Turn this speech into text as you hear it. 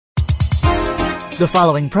The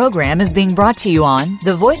following program is being brought to you on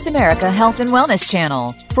the Voice America Health and Wellness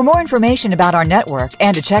Channel. For more information about our network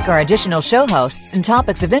and to check our additional show hosts and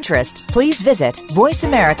topics of interest, please visit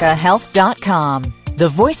voiceamericahealth.com. The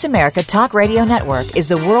Voice America Talk Radio Network is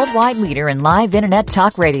the worldwide leader in live Internet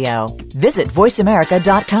talk radio. Visit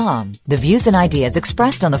voiceamerica.com. The views and ideas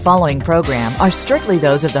expressed on the following program are strictly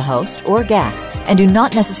those of the host or guests and do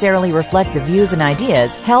not necessarily reflect the views and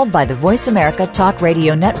ideas held by the Voice America Talk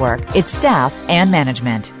Radio Network, its staff, and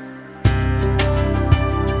management.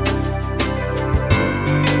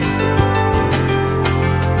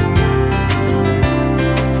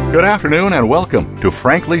 Good afternoon and welcome to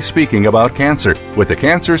Frankly Speaking About Cancer with the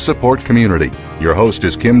Cancer Support Community. Your host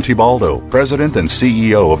is Kim Tibaldo, President and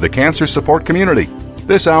CEO of the Cancer Support Community.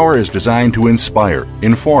 This hour is designed to inspire,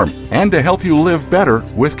 inform, and to help you live better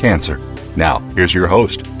with cancer. Now, here's your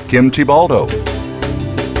host, Kim Tibaldo.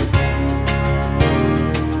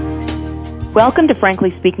 Welcome to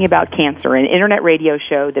Frankly Speaking About Cancer, an internet radio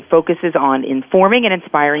show that focuses on informing and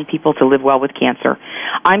inspiring people to live well with cancer.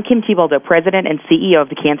 I'm Kim Tibaldo, President and CEO of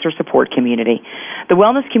the Cancer Support Community. The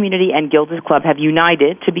Wellness Community and Gilda's Club have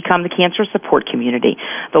united to become the Cancer Support Community,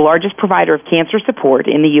 the largest provider of cancer support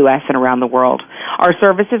in the U.S. and around the world. Our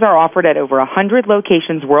services are offered at over 100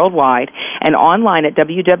 locations worldwide and online at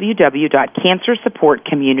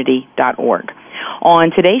www.cancersupportcommunity.org.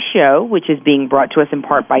 On today's show, which is being brought to us in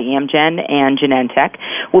part by Amgen and Genentech,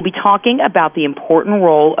 we'll be talking about the important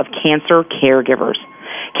role of cancer caregivers.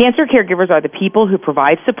 Cancer caregivers are the people who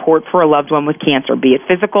provide support for a loved one with cancer, be it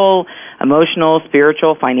physical, emotional,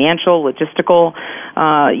 spiritual, financial, logistical.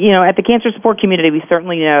 At the Cancer Support Community, we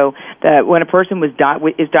certainly know that when a person is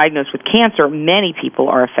diagnosed with cancer, many people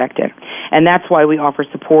are affected. And that's why we offer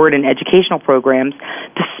support and educational programs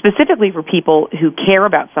specifically for people who care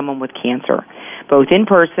about someone with cancer, both in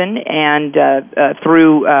person and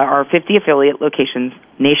through our 50 affiliate locations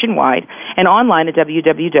nationwide, and online at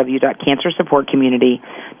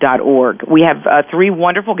www.cancersupportcommunity.org. We have three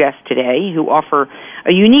wonderful guests today who offer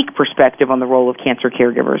a unique perspective on the role of cancer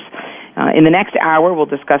caregivers. In the next hour, we'll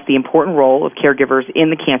discuss the important role of caregivers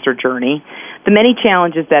in the cancer journey, the many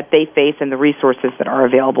challenges that they face, and the resources that are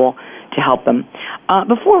available to help them.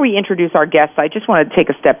 Before we introduce our guests, I just want to take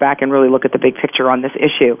a step back and really look at the big picture on this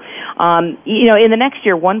issue. In the next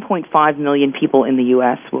year, 1.5 million people in the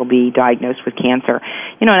U.S. will be diagnosed with cancer.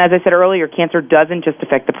 And as I said earlier, cancer doesn't just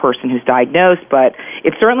affect the person who's diagnosed, but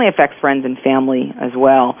it certainly affects friends and family as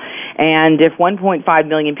well. And if 1.5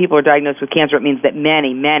 million people are diagnosed with cancer, it means that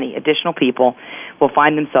many, many additional people will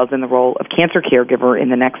find themselves in the role of cancer caregiver in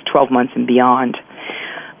the next 12 months and beyond.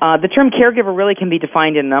 The term caregiver really can be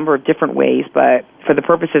defined in a number of different ways, but for the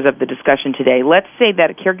purposes of the discussion today, let's say that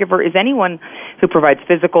a caregiver is anyone who provides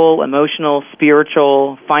physical, emotional,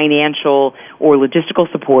 spiritual, financial, or logistical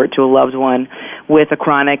support to a loved one with a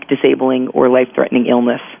chronic, disabling, or life-threatening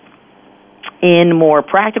illness. In more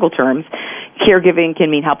practical terms, caregiving can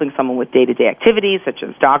mean helping someone with day-to-day activities, such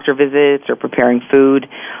as doctor visits or preparing food,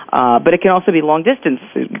 but it can also be long-distance,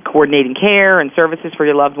 coordinating care and services for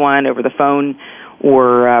your loved one over the phone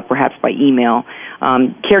or perhaps by email.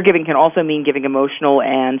 Caregiving can also mean giving emotional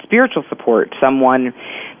and spiritual support. Someone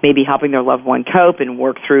may be helping their loved one cope and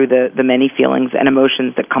work through the many feelings and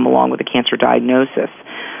emotions that come along with a cancer diagnosis.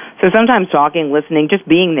 So sometimes talking, listening, just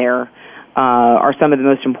being there are some of the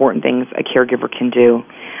most important things a caregiver can do.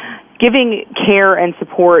 Giving care and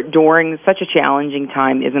support during such a challenging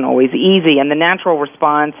time isn't always easy, and the natural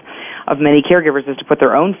response of many caregivers is to put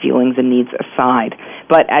their own feelings and needs aside.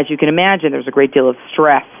 But as you can imagine, there's a great deal of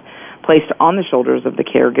stress placed on the shoulders of the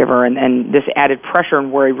caregiver, and this added pressure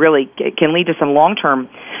and worry really can lead to some long-term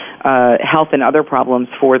health and other problems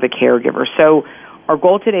for the caregiver. So our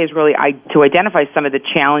goal today is really to identify some of the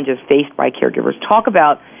challenges faced by caregivers, talk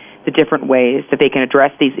about the different ways that they can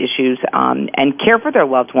address these issues and care for their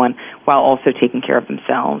loved one while also taking care of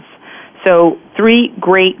themselves. So three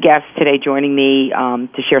great guests today joining me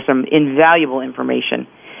to share some invaluable information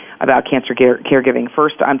about cancer caregiving.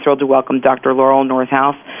 First, I'm thrilled to welcome Dr. Laurel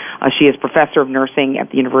Northouse. She is professor of nursing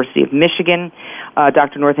at the University of Michigan.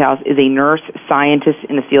 Dr. Northouse is a nurse scientist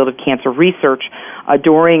in the field of cancer research.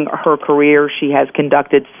 During her career, she has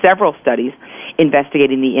conducted several studies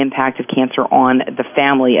investigating the impact of cancer on the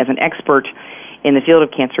family. As an expert in the field of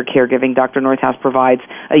cancer caregiving, Dr. Northouse provides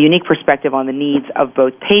a unique perspective on the needs of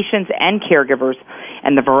both patients and caregivers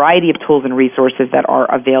and the variety of tools and resources that are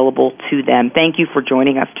available to them. Thank you for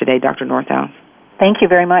joining us today, Dr. Northouse. Thank you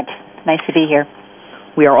very much. Nice to be here.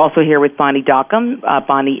 We are also here with Bonnie Dockham.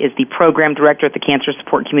 Bonnie is the Program Director at the Cancer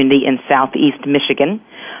Support Community in Southeast Michigan.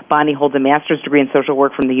 Bonnie holds a master's degree in social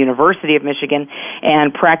work from the University of Michigan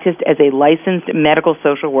and practiced as a licensed medical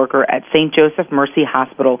social worker at St. Joseph Mercy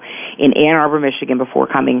Hospital in Ann Arbor, Michigan, before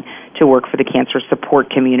coming to work for the Cancer Support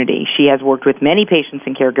Community. She has worked with many patients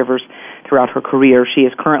and caregivers throughout her career. She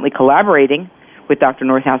is currently collaborating with Dr.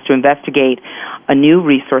 Northouse to investigate a new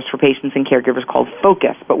resource for patients and caregivers called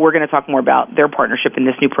Focus. But we're going to talk more about their partnership in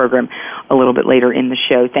this new program a little bit later in the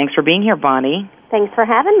show. Thanks for being here, Bonnie. Thanks for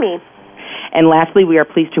having me. And lastly, we are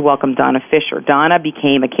pleased to welcome Donna Fisher. Donna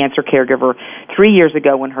became a cancer caregiver 3 years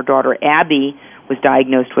ago when her daughter Abby was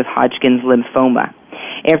diagnosed with Hodgkin's lymphoma.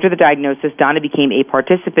 After the diagnosis, Donna became a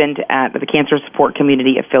participant at the Cancer Support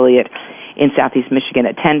Community affiliate in Southeast Michigan,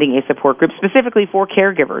 attending a support group specifically for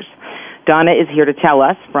caregivers. Donna is here to tell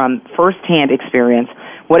us from firsthand experience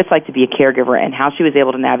what it's like to be a caregiver and how she was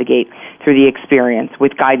able to navigate through the experience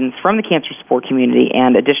with guidance from the Cancer Support Community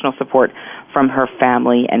and additional support from her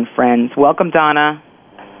family and friends. Welcome, Donna.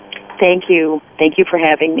 Thank you. Thank you for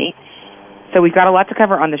having me. So we've got a lot to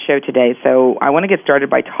cover on the show today, so I want to get started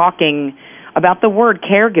by talking about the word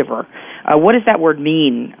caregiver. What does that word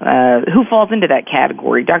mean? Who falls into that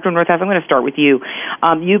category? Dr. Northouse, I'm going to start with you.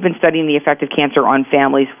 You've been studying the effect of cancer on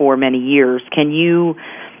families for many years. Can you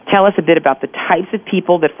tell us a bit about the types of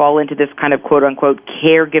people that fall into this kind of quote-unquote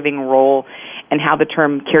caregiving role and how the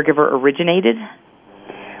term caregiver originated?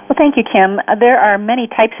 Well, thank you, Kim. There are many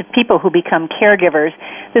types of people who become caregivers.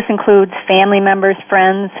 This includes family members,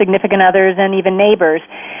 friends, significant others, and even neighbors.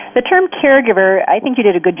 The term caregiver, I think you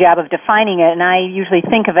did a good job of defining it, and I usually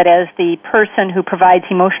think of it as the person who provides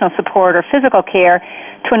emotional support or physical care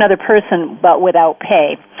to another person, but without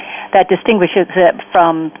pay. That distinguishes it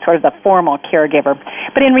from sort of the formal caregiver.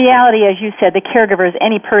 But in reality, as you said, the caregiver is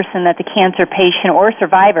any person that the cancer patient or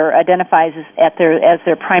survivor identifies as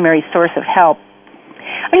their primary source of help.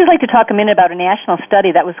 I'd just like to talk a minute about a national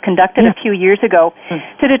study that was conducted a few years ago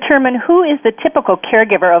to determine who is the typical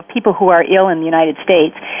caregiver of people who are ill in the United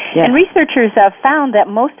States. Yes. And researchers have found that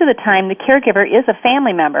most of the time the caregiver is a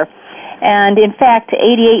family member. And in fact,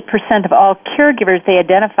 88% of all caregivers they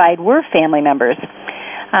identified were family members.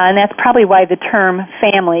 And that's probably why the term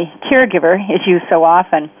family caregiver is used so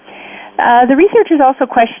often. The researchers also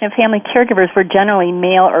questioned if family caregivers were generally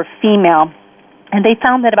male or female. And they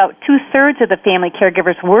found that about 2/3 of the family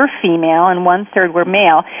caregivers were female and 1/3 were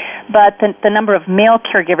male, but the number of male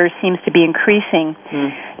caregivers seems to be increasing.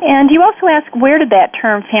 And you also ask, where did that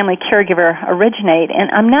term family caregiver originate?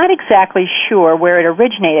 And I'm not exactly sure where it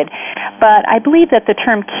originated, but I believe that the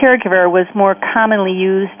term caregiver was more commonly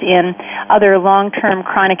used in other long-term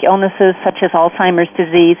chronic illnesses such as Alzheimer's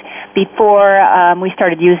disease before we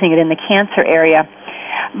started using it in the cancer area.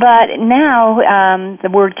 But now the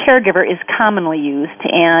word caregiver is commonly used,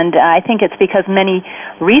 and I think it's because many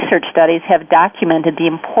research studies have documented the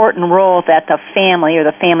important role that the family or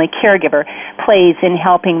the family caregiver plays in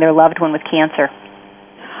helping their loved one with cancer.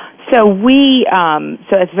 So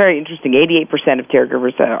so it's very interesting. 88% of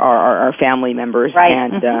caregivers are family members, right.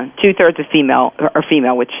 And 2/3 of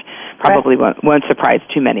female, which probably won't surprise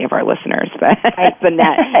too many of our listeners. But that's the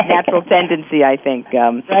natural tendency, I think.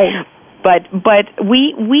 Right. But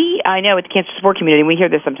we I know at the Cancer Support Community, and we hear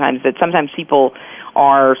this sometimes, that sometimes people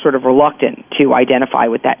are sort of reluctant to identify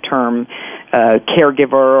with that term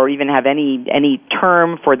caregiver, or even have any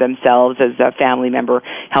term for themselves as a family member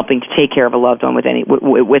helping to take care of a loved one with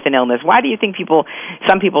an illness. Why do you think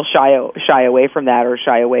some people shy away from that, or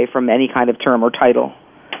shy away from any kind of term or title?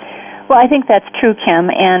 Well, I think that's true,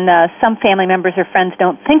 Kim, and some family members or friends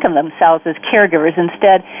don't think of themselves as caregivers.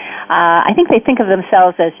 Instead, I think they think of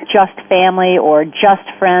themselves as just family or just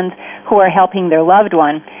friends who are helping their loved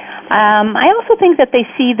one. I also think that they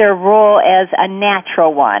see their role as a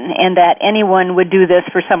natural one, and that anyone would do this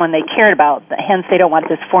for someone they cared about, hence they don't want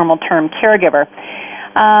this formal term caregiver.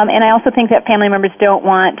 And I also think that family members don't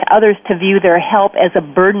want others to view their help as a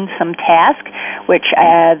burdensome task, which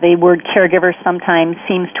the word caregiver sometimes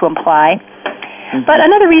seems to imply. Mm-hmm. But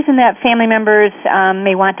another reason that family members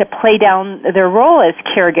may want to play down their role as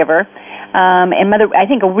caregiver, I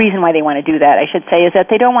think a reason why they want to do that, I should say, is that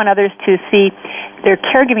they don't want others to see their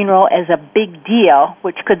caregiving role as a big deal,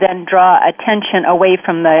 which could then draw attention away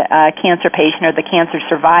from the cancer patient or the cancer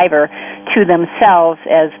survivor to themselves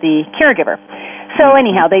as the caregiver. So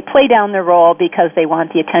anyhow, they play down their role because they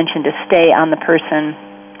want the attention to stay on the person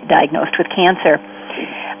diagnosed with cancer.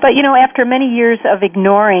 But, after many years of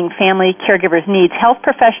ignoring family caregivers' needs, health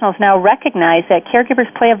professionals now recognize that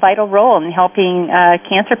caregivers play a vital role in helping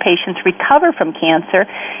cancer patients recover from cancer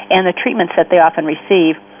and the treatments that they often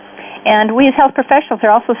receive. And we as health professionals are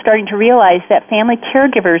also starting to realize that family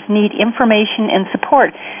caregivers need information and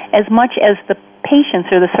support as much as the patients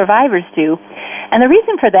or the survivors do. And the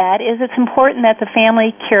reason for that is it's important that the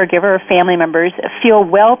family caregiver or family members feel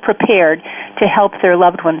well prepared to help their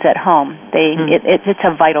loved ones at home. It's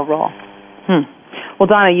a vital role. Well,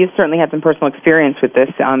 Donna, you've certainly had some personal experience with this.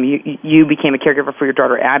 You became a caregiver for your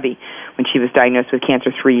daughter, Abby, when she was diagnosed with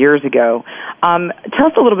cancer 3 years ago. Tell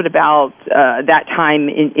us a little bit about that time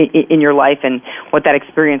in your life and what that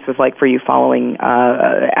experience was like for you following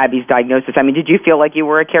Abby's diagnosis. I mean, did you feel like you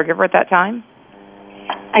were a caregiver at that time?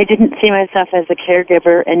 I didn't see myself as a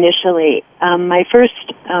caregiver initially. My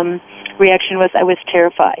first reaction was I was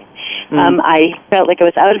terrified. I felt like I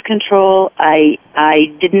was out of control. I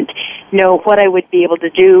didn't know what I would be able to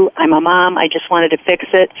do. I'm a mom. I just wanted to fix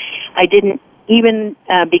it. I didn't even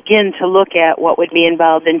begin to look at what would be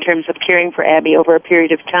involved in terms of caring for Abby over a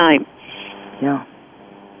period of time. Yeah.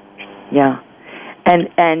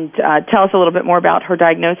 And tell us a little bit more about her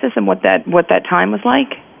diagnosis and what that time was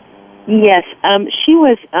like. Yes, she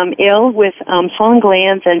was ill with swollen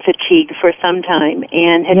glands and fatigue for some time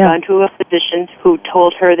and had gone to a physician who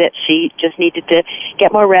told her that she just needed to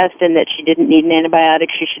get more rest and that she didn't need an antibiotic.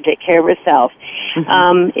 She should take care of herself.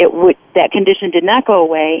 That condition did not go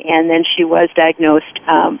away, and then she was diagnosed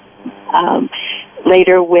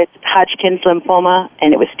later with Hodgkin's lymphoma,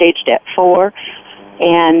 and it was staged at 4.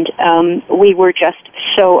 And we were just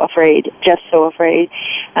so afraid.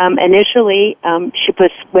 Initially, she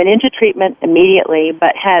went into treatment immediately,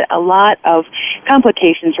 but had a lot of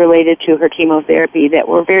complications related to her chemotherapy that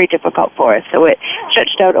were very difficult for us. So it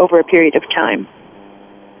stretched out over a period of time.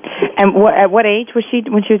 And at what age was she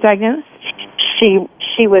when she was diagnosed?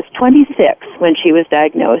 She was 26 when she was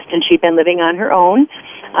diagnosed, and she'd been living on her own.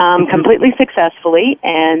 Completely successfully,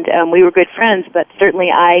 and we were good friends, but certainly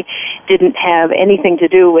I didn't have anything to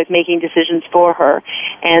do with making decisions for her.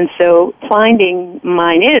 And so finding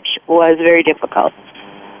my niche was very difficult.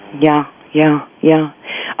 Yeah.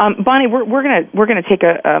 Bonnie, we're gonna take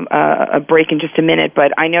a break in just a minute,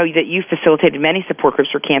 but I know that you've facilitated many support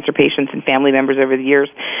groups for cancer patients and family members over the years.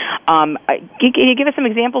 Can you give us some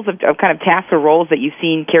examples of kind of tasks or roles that you've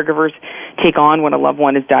seen caregivers take on when a loved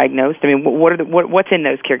one is diagnosed? I mean, what's in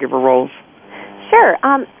those caregiver roles? Sure,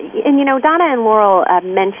 and Donna and Laurel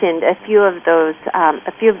mentioned a few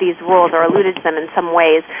of these roles, or alluded to them in some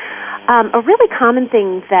ways. A really common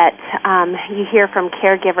thing that you hear from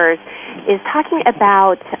caregivers is talking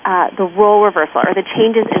about the role reversal, or the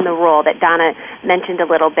changes in the role that Donna mentioned a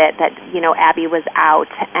little bit, that, Abby was out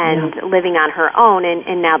and living on her own,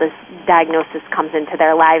 and now this diagnosis comes into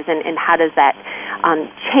their lives, and how does that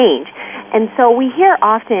change? And so we hear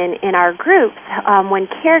often in our groups when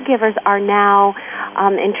caregivers are now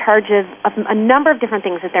in charge of a number of different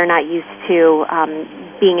things that they're not used to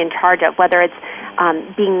being in charge of, whether it's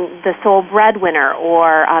being the sole breadwinner,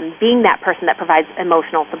 or being that person that provides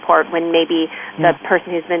emotional support when maybe the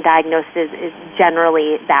person who's been diagnosed is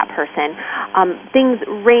generally that person. Things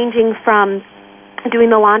ranging from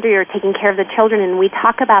doing the laundry or taking care of the children, and we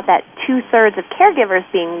talk about that 2/3 of caregivers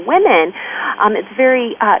being women. It's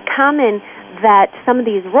very common that some of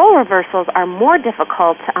these role reversals are more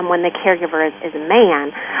difficult when the caregiver is a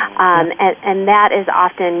man, and that is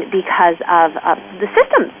often because of the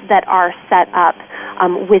systems that are set up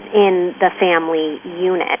within the family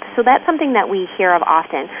unit. So that's something that we hear of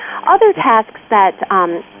often. Other tasks that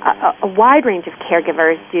a wide range of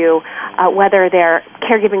caregivers do, whether they're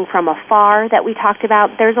caregiving from afar that we talked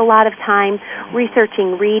about, there's a lot of time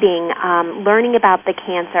researching, reading, learning about the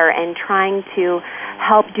cancer, and trying to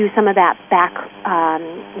help do some of that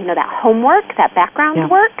that homework, that background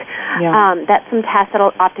work. That's some tasks that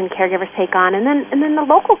often caregivers take on, and then the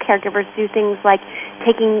local caregivers do things like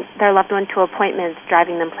taking their loved one to appointments,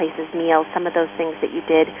 driving them places, meals, some of those things that you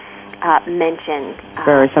did mention.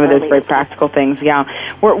 Some of those very practical things. Yeah,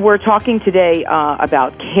 we're talking today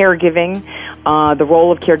about caregiving, the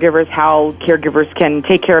role of caregivers, how caregivers can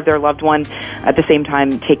take care of their loved one at the same time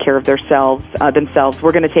take care of themselves.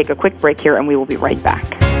 We're going to take a quick break here, and we will be right back.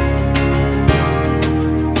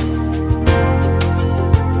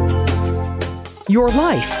 Your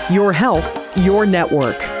life, your health, your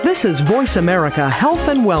network. This is Voice America Health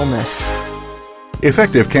and Wellness.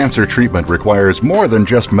 Effective cancer treatment requires more than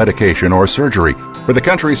just medication or surgery. For the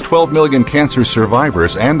country's 12 million cancer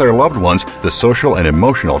survivors and their loved ones, the social and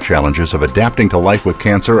emotional challenges of adapting to life with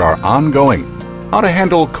cancer are ongoing. How to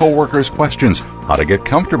handle coworkers' questions, how to get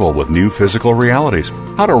comfortable with new physical realities,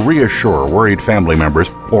 how to reassure worried family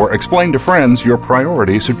members, or explain to friends your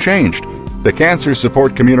priorities have changed. The Cancer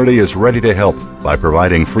Support Community is ready to help by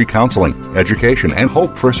providing free counseling, education, and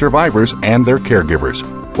hope for survivors and their caregivers.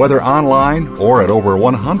 Whether online or at over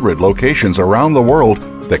 100 locations around the world,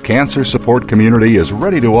 the Cancer Support Community is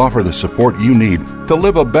ready to offer the support you need to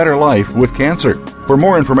live a better life with cancer. For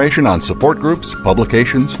more information on support groups,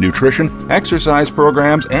 publications, nutrition, exercise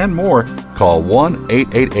programs, and more, call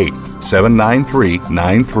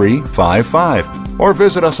 1-888-793-9355 or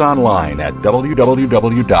visit us online at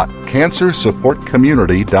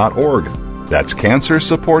www.cancersupportcommunity.org. That's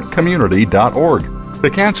cancersupportcommunity.org. The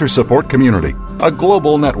Cancer Support Community, a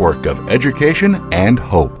global network of education and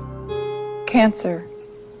hope. Cancer.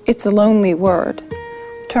 It's a lonely word.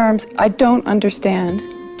 Terms I don't understand.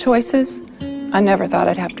 Choices I never thought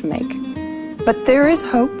I'd have to make. But there is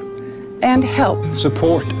hope and help.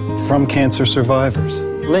 Support from cancer survivors.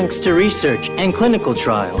 Links to research and clinical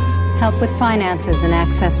trials. Help with finances and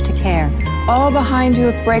access to care. All behind you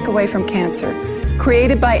at Breakaway from Cancer,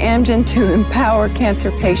 created by Amgen to empower cancer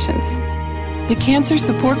patients. The Cancer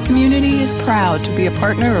Support Community is proud to be a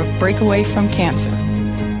partner of Breakaway from Cancer.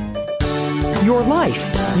 Your life,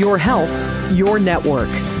 your health, your network.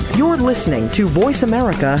 You're listening to Voice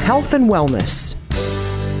America Health and Wellness.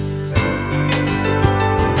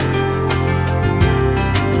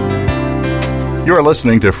 You're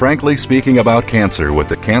listening to Frankly Speaking About Cancer with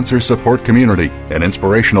the Cancer Support Community, an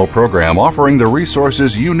inspirational program offering the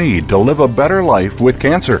resources you need to live a better life with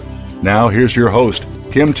cancer. Now here's your host,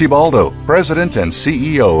 Kim Thiboldeaux, President and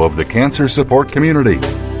CEO of the Cancer Support Community.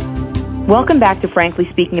 Welcome back to Frankly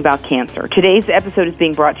Speaking About Cancer. Today's episode is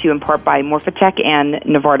being brought to you in part by Morphotek and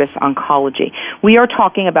Novartis Oncology. We are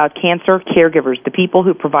talking about cancer caregivers, the people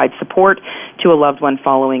who provide support to a loved one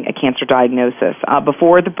following a cancer diagnosis.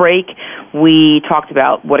 Before the break, we talked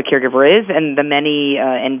about what a caregiver is and the many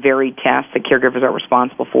and varied tasks that caregivers are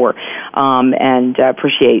responsible for. And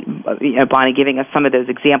appreciate Bonnie giving us some of those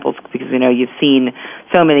examples, because we know you've seen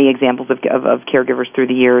so many examples of caregivers through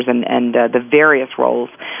the years and the various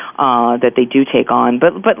roles that they do take on.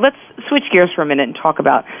 But let's switch gears for a minute and talk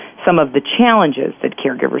about some of the challenges that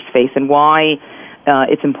caregivers face and why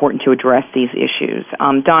it's important to address these issues.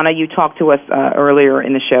 Donna, you talked to us earlier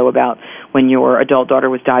in the show about when your adult daughter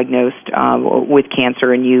was diagnosed with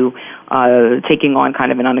cancer and you taking on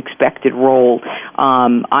kind of an unexpected role.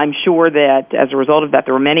 I'm sure that as a result of that,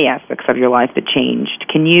 there were many aspects of your life that changed.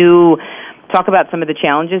 Can you talk about some of the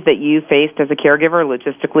challenges that you faced as a caregiver,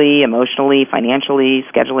 logistically, emotionally, financially,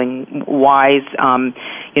 scheduling-wise?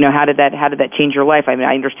 How did that change your life? I mean,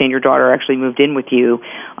 I understand your daughter actually moved in with you,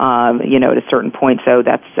 at a certain point, so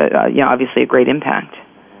that's obviously a great impact.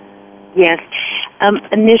 Yes.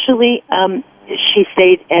 Initially, she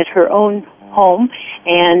stayed at her own home,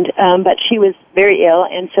 and but she was very ill,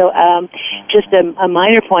 and so just a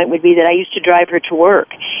minor point would be that I used to drive her to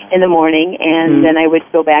work in the morning, and then I would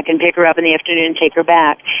go back and pick her up in the afternoon and take her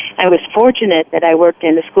back. I was fortunate that I worked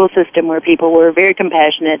in the school system where people were very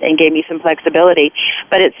compassionate and gave me some flexibility,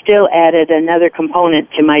 but it still added another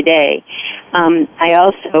component to my day. I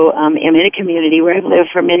also am in a community where I've lived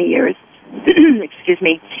for many years. Excuse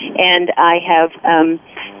me, and I have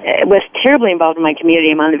was terribly involved in my community.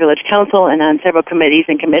 I'm on the village council and on several committees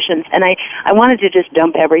and commissions, and I wanted to just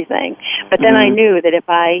dump everything. But then I knew that if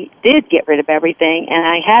I did get rid of everything and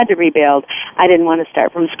I had to rebuild, I didn't want to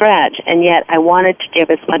start from scratch, and yet I wanted to give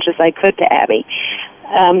as much as I could to Abby.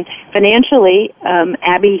 Financially,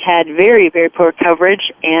 Abby had very, very poor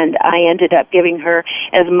coverage, and I ended up giving her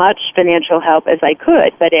as much financial help as I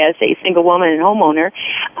could. But as a single woman and homeowner,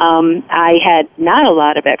 I had not a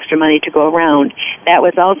lot of extra money to go around. That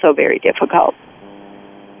was also very difficult.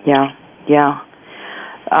 Yeah.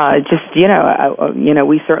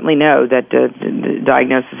 We certainly know that the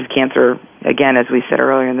diagnosis of cancer, again, as we said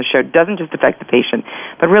earlier in the show, doesn't just affect the patient,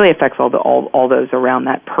 but really affects all those around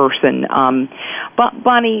that person. But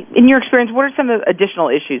Bonnie, in your experience, what are some of the additional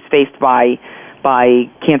issues faced by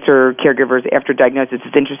cancer caregivers after diagnosis?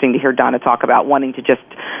 It's interesting to hear Donna talk about wanting to just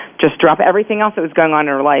drop everything else that was going on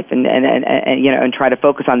in her life and try to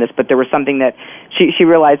focus on this. But there was something that she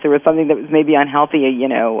realized there was something that was maybe unhealthy,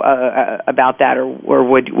 about that, or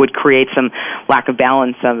would create some lack of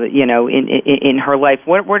balance of, in her life.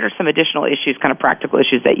 What are some additional issues, kind of practical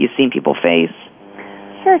issues that you've seen people face?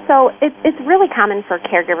 Sure. So it's really common for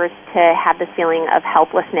caregivers to have this feeling of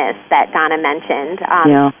helplessness that Donna mentioned.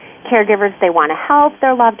 Caregivers, they want to help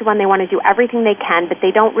their loved one. They want to do everything they can, but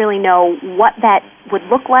they don't really know what that would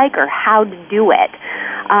look like or how to do it.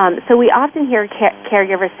 So we often hear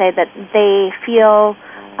caregivers say that they feel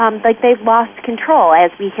like they've lost control,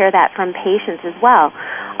 as we hear that from patients as well.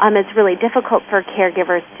 it's really difficult for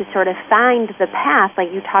caregivers to sort of find the path,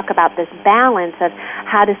 like you talk about this balance of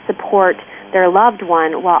how to support their loved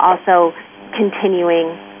one while also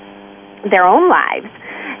continuing their own lives.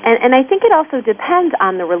 And I think it also depends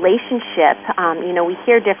on the relationship. We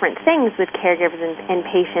hear different things with caregivers and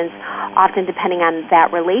patients, often depending on that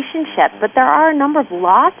relationship. But there are a number of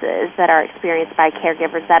losses that are experienced by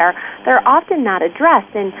caregivers that are often not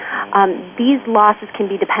addressed. And these losses can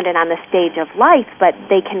be dependent on the stage of life, but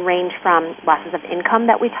they can range from losses of income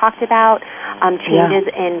that we talked about, changes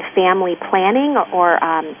in family planning, or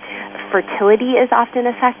fertility is often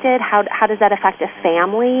affected. How does that affect a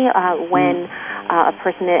family when a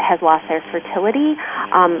person has lost their fertility?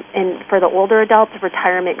 And for the older adults,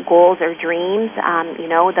 retirement goals or dreams,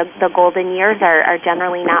 the golden years are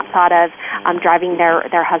generally not thought of driving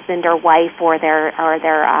their husband or wife or their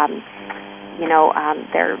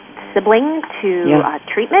sibling to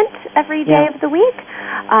treatment every day of the week.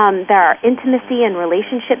 There are intimacy and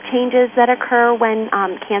relationship changes that occur when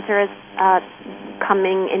cancer is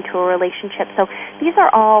coming into a relationship. So these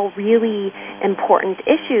are all really important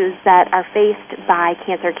issues that are faced by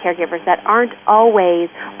cancer caregivers that aren't always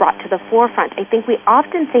brought to the forefront. I think we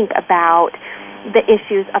often think about the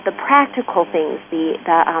issues of the practical things, the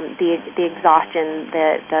exhaustion,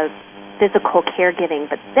 the physical caregiving,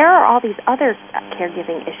 but there are all these other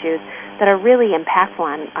caregiving issues that are really impactful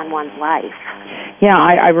on one's life. Yeah,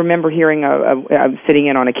 I remember hearing I'm sitting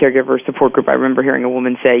in on a caregiver support group. I remember hearing a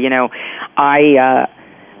woman say, Ma,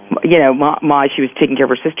 she was taking care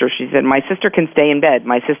of her sister. She said, my sister can stay in bed.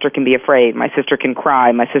 My sister can be afraid. My sister can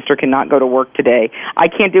cry. My sister cannot go to work today. I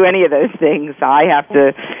can't do any of those things. I have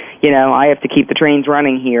to, I have to keep the trains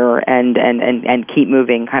running here and keep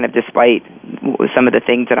moving, kind of despite some of the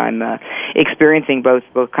things that I'm experiencing, both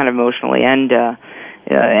kind of emotionally and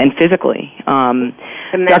physically. And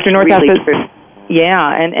Dr. Northouse really says, true.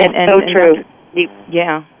 Yeah, and so true.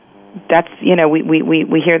 Yeah, that's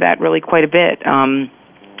we hear that really quite a bit.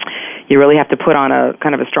 You really have to put on a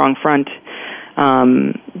kind of a strong front.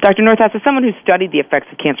 Dr. Northouse, as someone who's studied the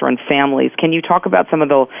effects of cancer on families, can you talk about some of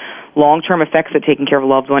the long-term effects that taking care of a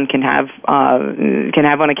loved one can have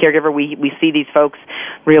on a caregiver? We see these folks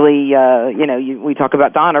really, we talk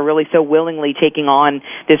about Donna really so willingly taking on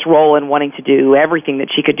this role and wanting to do everything that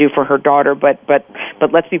she could do for her daughter. But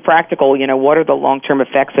let's be practical. What are the long-term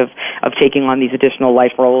effects of taking on these additional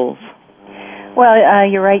life roles? Well,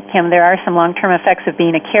 you're right, Kim. There are some long-term effects of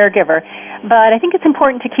being a caregiver, but I think it's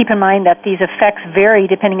important to keep in mind that these effects vary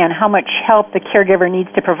depending on how much help the caregiver needs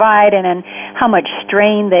to provide and on how much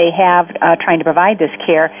strain they have trying to provide this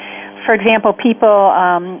care. For example,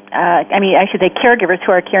 caregivers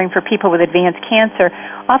who are caring for people with advanced cancer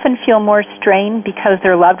often feel more strained because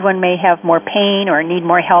their loved one may have more pain or need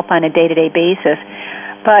more help on a day-to-day basis.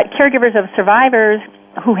 But caregivers of survivors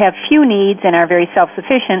who have few needs and are very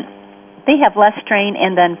self-sufficient, they have less strain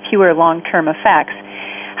and then fewer long-term effects.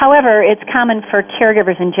 However, it's common for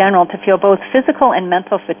caregivers in general to feel both physical and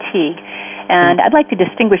mental fatigue. And I'd like to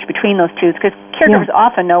distinguish between those two because caregivers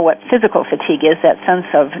often know what physical fatigue is, that sense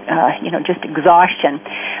of, just exhaustion.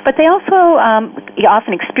 But they also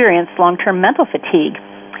often experience long-term mental fatigue.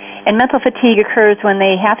 And mental fatigue occurs when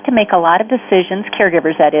they have to make a lot of decisions,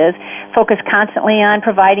 caregivers that is, focus constantly on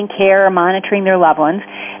providing care or monitoring their loved ones.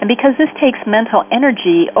 And because this takes mental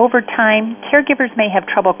energy, over time, caregivers may have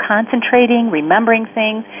trouble concentrating, remembering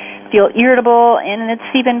things, feel irritable, and it's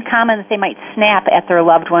even common that they might snap at their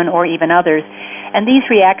loved one or even others. And these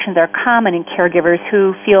reactions are common in caregivers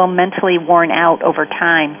who feel mentally worn out over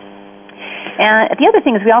time. And the other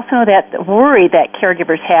thing is we also know that the worry that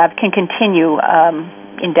caregivers have can continue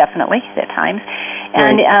indefinitely at times.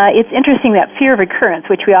 And it's interesting that fear of recurrence,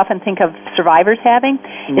 which we often think of survivors having,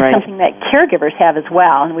 is something that caregivers have as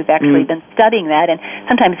well. And we've actually been studying that. And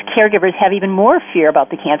sometimes caregivers have even more fear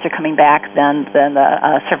about the cancer coming back than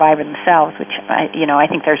the survivor themselves, which I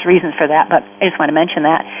think there's reasons for that. But I just want to mention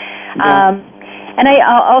that. And I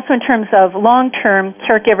also, in terms of long-term,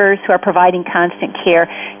 caregivers who are providing constant care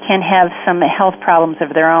can have some health problems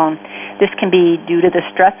of their own. This can be due to the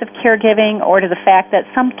stress of caregiving or to the fact that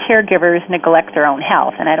some caregivers neglect their own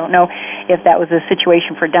health. And I don't know if that was a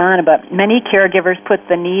situation for Donna, but many caregivers put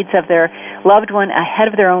the needs of their loved one ahead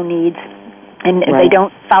of their own needs. And they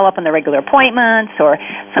don't follow up on their regular appointments, or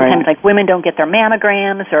sometimes like women don't get their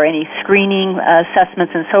mammograms or any screening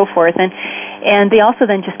assessments and so forth. And they also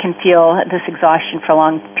then just can feel this exhaustion for a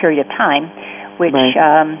long period of time, which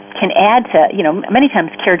can add to, many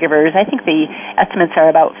times caregivers, I think the estimates are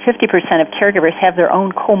about 50% of caregivers have their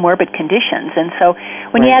own comorbid conditions. And so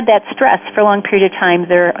when you add that stress for a long period of time,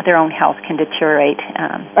 their own health can deteriorate.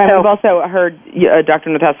 We've also heard,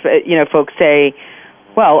 Dr. Northouse, folks say,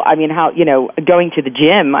 Well, I mean, going to the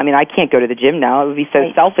gym, I mean, I can't go to the gym now. It would be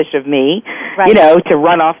so selfish of me, to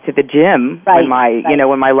run off to the gym when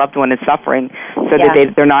my loved one is suffering, so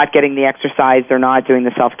that they're not getting the exercise, they're not doing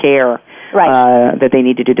the self-care that they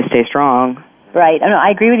need to do to stay strong. Right.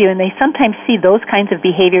 I agree with you, and they sometimes see those kinds of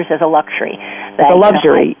behaviors as a luxury. It's a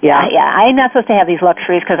luxury, Yeah, I'm not supposed to have these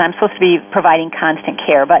luxuries because I'm supposed to be providing constant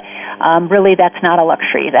care, but really that's not a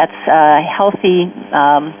luxury. That's healthy,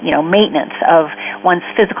 maintenance of one's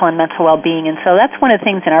physical and mental well-being, and so that's one of the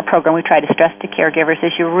things in our program we try to stress to caregivers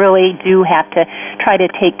is you really do have to try to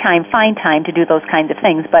find time to do those kinds of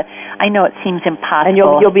things, but I know it seems impossible. And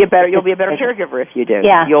you'll be a better caregiver if you do.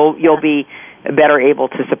 Yeah. You'll be better able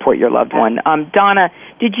to support your loved one. Donna,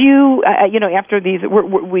 did you, after these,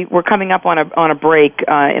 we're coming up on a break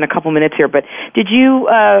in a couple minutes here, but did you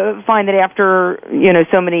find that after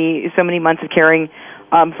so many months of caring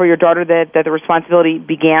for your daughter that the responsibility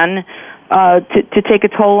began to take a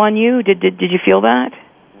toll on you? Did you feel that?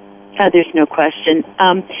 There's no question.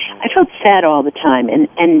 I felt sad all the time, and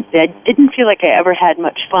I didn't feel like I ever had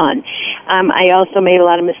much fun. I also made a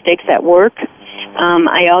lot of mistakes at work.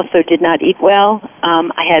 I also did not eat well.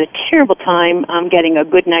 I had a terrible time getting a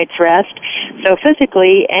good night's rest. So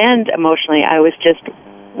physically and emotionally, I was just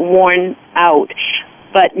worn out,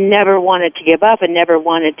 but never wanted to give up and never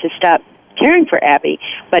wanted to stop caring for Abby.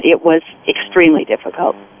 But it was extremely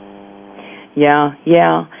difficult. Yeah.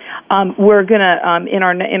 We're gonna in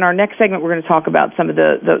our next segment we're gonna talk about some of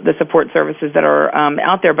the support services that are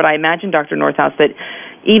out there. But I imagine, Dr. Northouse, that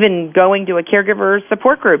even going to a caregiver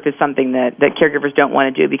support group is something that caregivers don't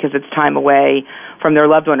want to do because it's time away from their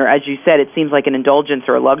loved one, or as you said, it seems like an indulgence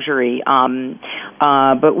or a luxury.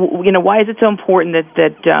 But why is it so important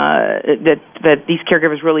that these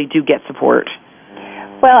caregivers really do get support?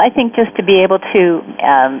 Well, I think just to be able to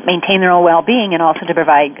maintain their own well-being and also to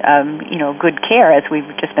provide, good care, as we've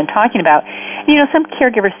just been talking about. Some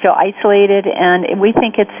caregivers feel isolated, and we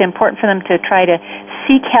think it's important for them to try to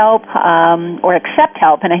seek help or accept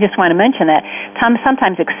help. And I just want to mention that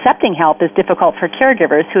sometimes accepting help is difficult for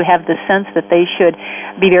caregivers who have the sense that they should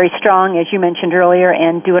be very strong, as you mentioned earlier,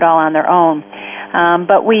 and do it all on their own.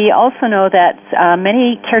 But we also know that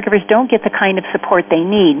many caregivers don't get the kind of support they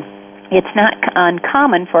need. It's not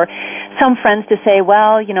uncommon for some friends to say,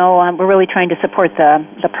 well, we're really trying to support the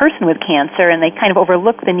person with cancer, and they kind of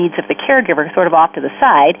overlook the needs of the caregiver sort of off to the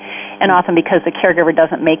side, and often because the caregiver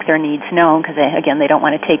doesn't make their needs known because, again, they don't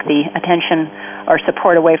want to take the attention or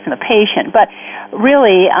support away from the patient. But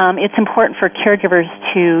really, it's important for caregivers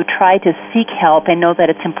to try to seek help and know that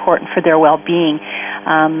it's important for their well-being.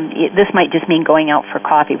 This might just mean going out for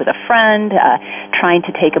coffee with a friend, trying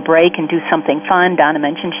to take a break and do something fun. Donna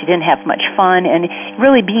mentioned she didn't have much fun, and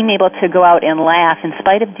really being able to go out and laugh in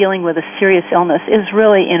spite of dealing with a serious illness is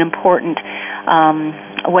really an important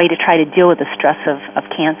way to try to deal with the stress of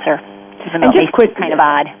cancer, even though it's kind of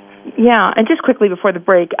odd. Yeah, and just quickly before the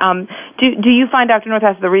break, do you find, Dr.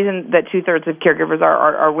 Northouse, the reason that 2/3 of caregivers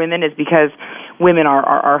are women is because women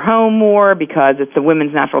are home more, because it's the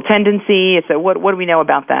women's natural tendency? What do we know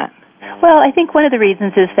about that? Well, I think one of the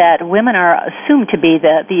reasons is that women are assumed to be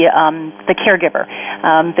the caregiver.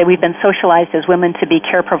 That we've been socialized as women to be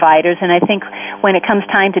care providers, and I think when it comes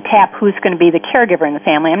time to tap who's going to be the caregiver in the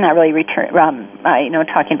family, I'm not really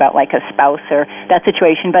talking about like a spouse or that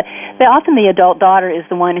situation, but often the adult daughter is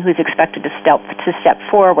the one who's expected to step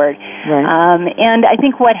forward. Right. And I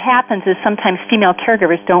think what happens is sometimes female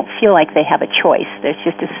caregivers don't feel like they have a choice. They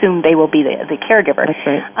just assume they will be the caregiver. That's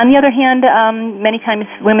right. On the other hand, many times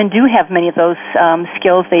women do have many of those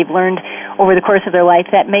skills they've learned over the course of their life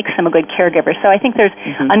that makes them a good caregiver. So I think there's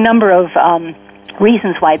a number of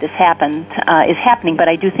reasons why this is happening, but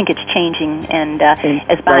I do think it's changing. And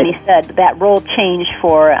as Bonnie said, that role change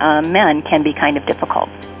for men can be kind of difficult.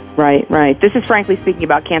 Right. This is Frankly Speaking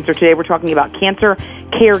about Cancer. Today we're talking about cancer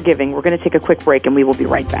caregiving. We're going to take a quick break, and we will be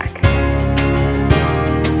right back.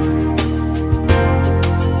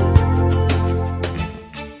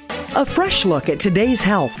 A fresh look at today's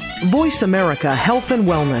health. Voice America Health and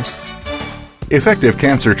Wellness. Effective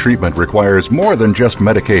cancer treatment requires more than just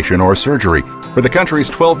medication or surgery. For the country's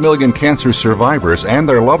 12 million cancer survivors and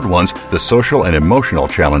their loved ones, the social and emotional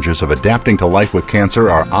challenges of adapting to life with cancer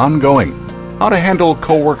are ongoing. How to handle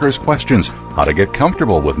coworkers' questions, how to get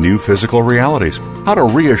comfortable with new physical realities, how to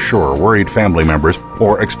reassure worried family members,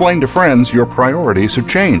 or explain to friends your priorities have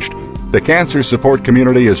changed. The cancer support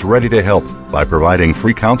community is ready to help by providing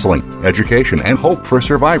free counseling, education, and hope for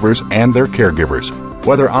survivors and their caregivers.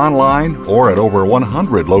 Whether online or at over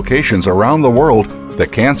 100 locations around the world, the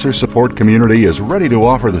cancer support community is ready to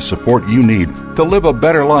offer the support you need to live a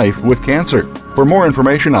better life with cancer. For more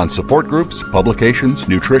information on support groups, publications,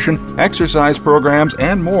 nutrition, exercise programs,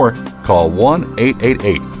 and more, call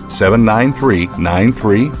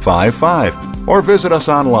 1-888-793-9355 or visit us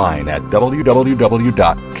online at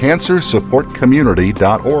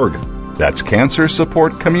www.cancersupportcommunity.org. That's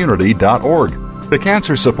cancersupportcommunity.org. The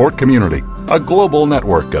Cancer Support Community, a global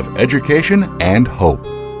network of education and hope.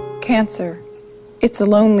 Cancer. It's a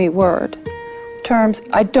lonely word. Terms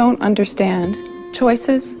I don't understand.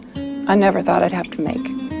 Choices I never thought I'd have to make.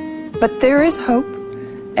 But there is hope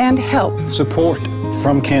and help. Support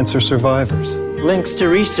from cancer survivors. Links to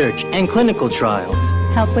research and clinical trials.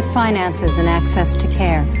 Help with finances and access to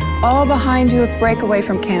care. All behind you at Breakaway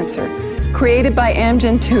from Cancer, created by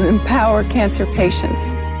Amgen to empower cancer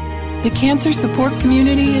patients. The Cancer Support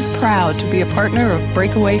Community is proud to be a partner of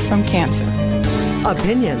Breakaway from Cancer.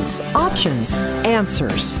 Opinions, options,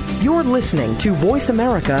 answers. You're listening to Voice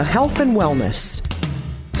America Health and Wellness.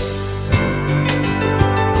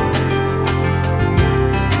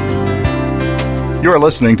 You're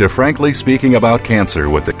listening to Frankly Speaking About Cancer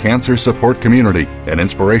with the Cancer Support Community, an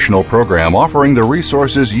inspirational program offering the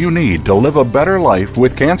resources you need to live a better life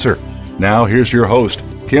with cancer. Now here's your host,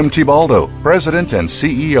 Kim Thiboldeaux, President and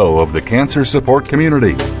CEO of the Cancer Support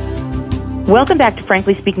Community. Welcome back to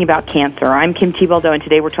Frankly Speaking About Cancer. I'm Kim Thiboldeaux, and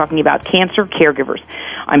today we're talking about cancer caregivers.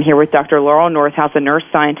 I'm here with Dr. Laurel Northouse, a nurse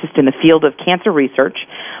scientist in the field of cancer research.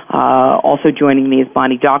 Also joining me is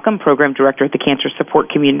Bonnie Dockham, Program Director at the Cancer Support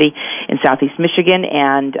Community in Southeast Michigan,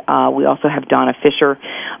 and we also have Donna Fisher.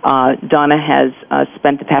 Donna has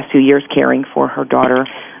spent the past few years caring for her daughter,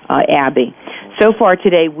 Abby. So far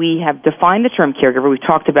today, we have defined the term caregiver. We've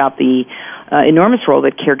talked about the enormous role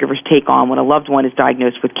that caregivers take on when a loved one is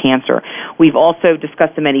diagnosed with cancer. We've also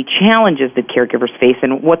discussed the many challenges that caregivers face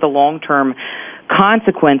and what the long-term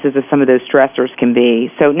consequences of some of those stressors can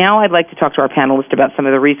be. So now I'd like to talk to our panelists about some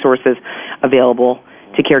of the resources available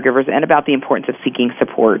to caregivers and about the importance of seeking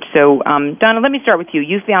support. So, Donna, let me start with you.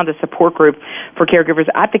 You found a support group for caregivers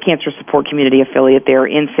at the Cancer Support Community affiliate there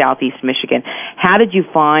in Southeast Michigan. How did you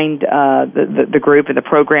find the group and the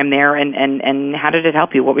program there, and how did it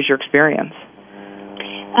help you? What was your experience?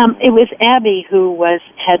 It was Abby who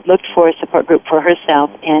had looked for a support group for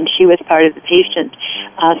herself, and she was part of the patient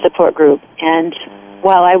support group. And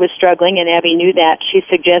while I was struggling, and Abby knew that, she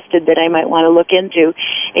suggested that I might want to look into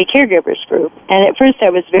a caregivers group. And at first I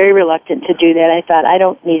was very reluctant to do that. I thought, I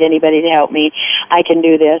don't need anybody to help me. I can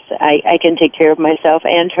do this. I can take care of myself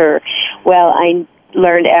and her. Well, I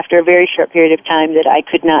learned after a very short period of time that I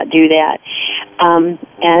could not do that.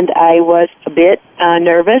 And I was a bit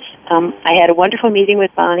nervous. I had a wonderful meeting with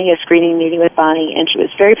Bonnie, a screening meeting with Bonnie, and she was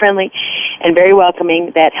very friendly and very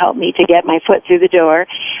welcoming. That helped me to get my foot through the door.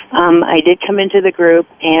 I did come into the group,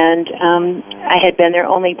 and I had been there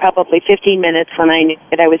only probably 15 minutes when I knew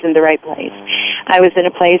that I was in the right place. I was in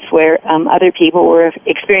a place where other people were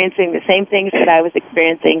experiencing the same things that I was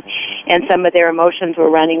experiencing, and some of their emotions were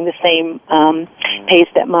running the same pace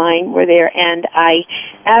that mine were there. And I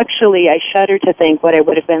shudder to think what it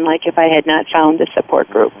would have been like if I had not found the support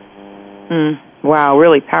group. Wow,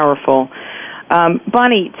 really powerful.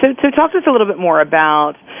 Bonnie, so talk to us a little bit more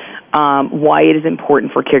about why it is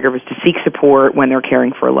important for caregivers to seek support when they're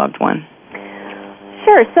caring for a loved one.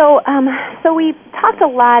 Sure. So we talked a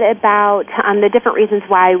lot about the different reasons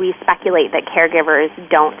why we speculate that caregivers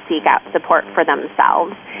don't seek out support for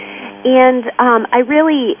themselves. And I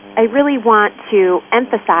really want to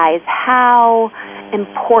emphasize how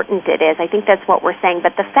important it is. I think that's what we're saying.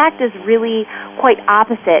 But the fact is really quite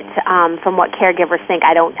opposite from what caregivers think.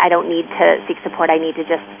 I don't need to seek support. I need to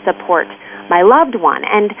just support my loved one.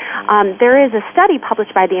 And there is a study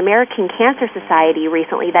published by the American Cancer Society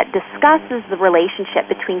recently that discusses the relationship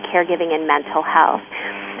between caregiving and mental health.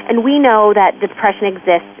 And we know that depression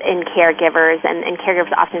exists in caregivers, and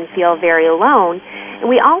caregivers often feel very alone. And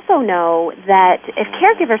we also know that if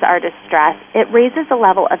caregivers are distressed, it raises the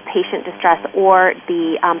level of patient distress or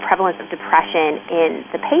the prevalence of depression in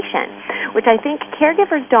the patient, which I think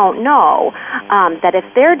caregivers don't know, that if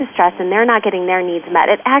they're distressed and they're not getting their needs met,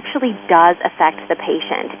 it actually does affect the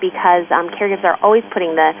patient because caregivers are always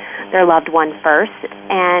putting their loved one first.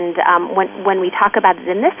 And when we talk about it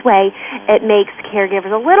in this way, it makes caregivers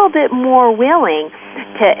a little bit more willing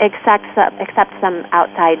to accept some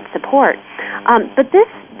outside support. But this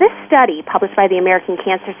study published by the American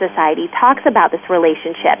Cancer Society talks about this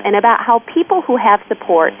relationship and about how people who have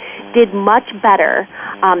support did much better.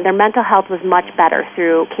 Their mental health was much better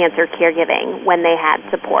through cancer caregiving when they had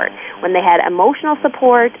support. When they had emotional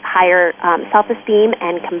support, higher self-esteem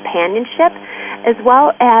and companionship, as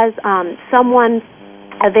well as someone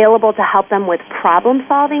available to help them with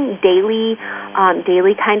problem-solving, daily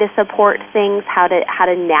daily kind of support things, how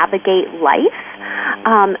to navigate life.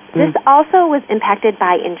 This also was impacted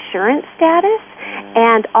by insurance status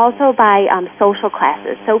and also by social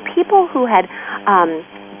classes. So people who had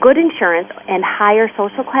good insurance and higher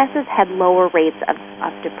social classes had lower rates of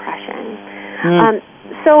depression.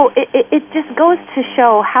 So it just goes to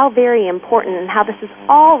show how very important and how this is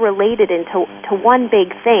all related into one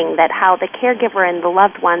big thing, that how the caregiver and the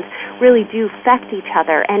loved ones really do affect each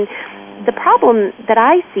other. And the problem that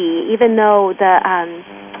I see, even though the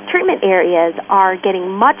treatment areas are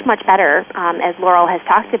getting much, much better, as Laurel has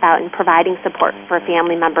talked about, in providing support for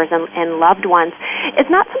family members and loved ones, it's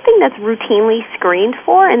not something that's routinely screened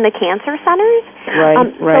for in the cancer centers. Right.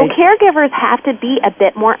 So caregivers have to be a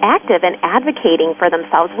bit more active in advocating for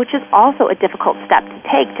themselves, which is also a difficult step to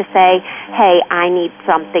take, to say, hey, I need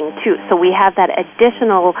something too. So we have that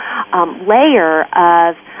additional layer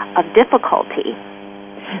of difficulty.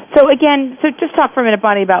 So just talk for a minute,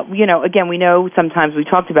 Bonnie, about, again, we know sometimes we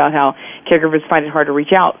talked about how caregivers find it hard to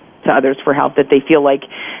reach out to others for help, that they feel like,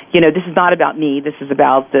 this is not about me, this is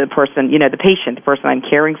about the person, the patient, the person I'm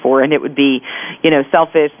caring for, and it would be,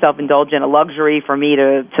 selfish, self-indulgent, a luxury for me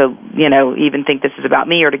to even think this is about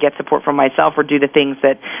me, or to get support from myself, or do the things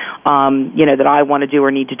that, that I want to do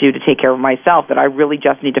or need to do to take care of myself, that I really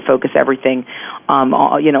just need to focus everything, on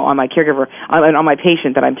my caregiver, on my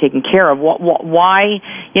patient that I'm taking care of. Why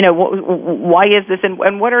is this,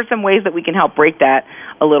 and what are some ways that we can help break that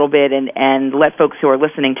a little bit and let folks who are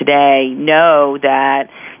listening today know that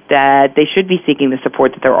they should be seeking the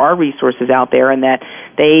support, that there are resources out there, and that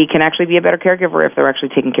they can actually be a better caregiver if they're actually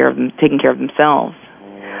taking care of themselves?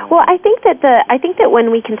 Well, I think that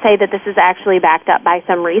when we can say that this is actually backed up by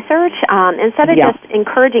some research, instead of just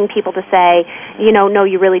encouraging people to say, no,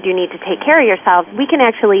 you really do need to take care of yourselves, we can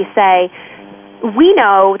actually say, we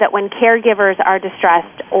know that when caregivers are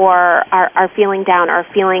distressed or are feeling down or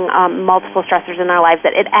feeling multiple stressors in their lives,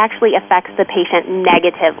 that it actually affects the patient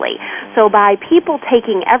negatively. So by people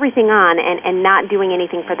taking everything on and not doing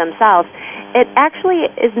anything for themselves, it actually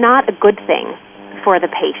is not a good thing for the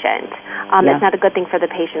patient. It's not a good thing for the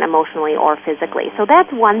patient emotionally or physically. So that's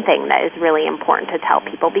one thing that is really important to tell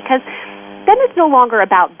people, because then it's no longer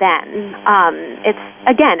about them. It's,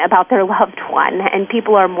 again, about their loved one, and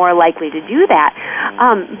people are more likely to do that.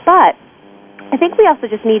 But I think we also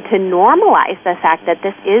just need to normalize the fact that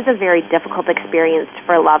this is a very difficult experience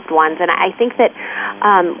for loved ones, and I think that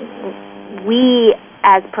we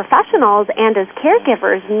as professionals and as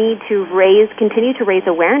caregivers need to continue to raise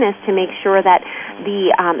awareness to make sure that the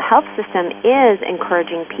health system is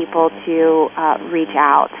encouraging people to reach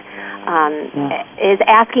out, is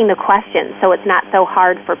asking the questions, so it's not so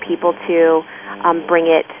hard for people to bring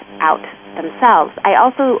it out themselves. I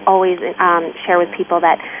also always share with people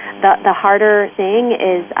that the harder thing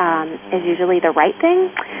is usually the right thing.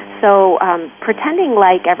 So pretending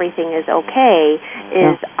like everything is okay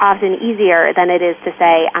is often easier than it is to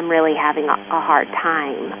say, I'm really having a hard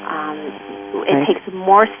time. It takes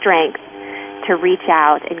more strength to reach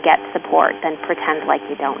out and get support than pretend like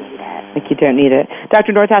you don't need it.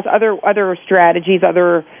 Dr. Northouse, other strategies,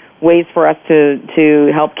 other ways for us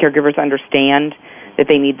to help caregivers understand that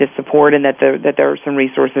they need this support, and that there are some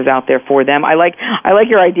resources out there for them. I like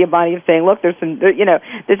your idea, Bonnie, of saying, look, there's some,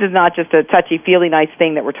 this is not just a touchy-feely nice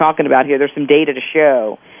thing that we're talking about here. There's some data to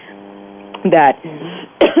show that,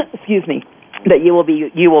 excuse me, that you will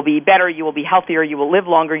be better, you will be healthier, you will live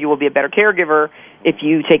longer, you will be a better caregiver if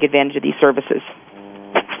you take advantage of these services.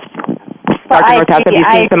 Dr. Northouse, have you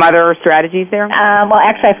seen some other strategies there? Well,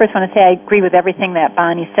 actually, I first want to say I agree with everything that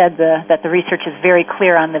Bonnie said, that the research is very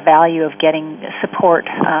clear on the value of getting support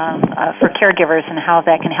for caregivers and how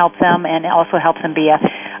that can help them and also helps them be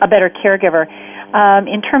a better caregiver.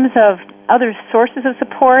 In terms of other sources of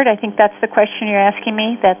support, I think that's the question you're asking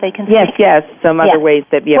me, that they can Yes, some other ways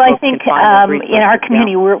that folks can find those in our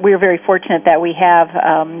community, we're very fortunate that we have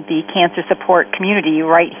the cancer support community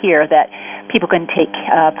right here that people can take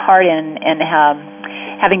part in, and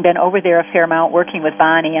having been over there a fair amount working with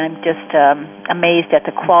Bonnie, I'm just amazed at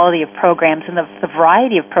the quality of programs and the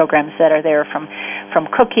variety of programs that are there, from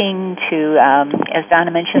cooking to, as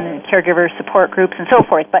Donna mentioned, caregiver support groups and so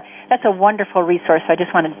forth. But that's a wonderful resource. So I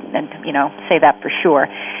just want to, say that for sure.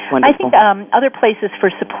 Wonderful. I think other places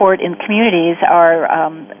for support in communities are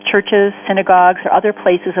churches, synagogues, or other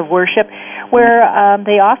places of worship where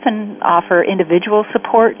they often offer individual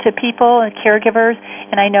support to people and caregivers.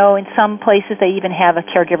 And I know in some places they even have a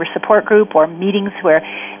caregiver support group or meetings where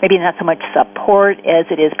maybe not so much support as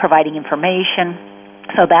it is providing information.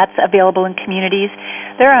 So that's available in communities.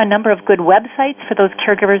 There are a number of good websites for those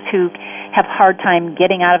caregivers who have a hard time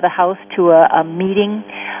getting out of the house to a meeting.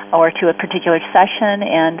 or to a particular session,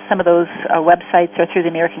 and some of those websites are through the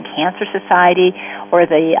American Cancer Society or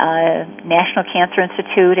the National Cancer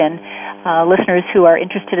Institute, and listeners who are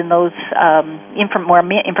interested in those more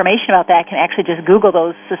information about that can actually just Google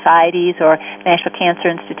those societies or National Cancer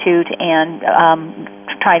Institute and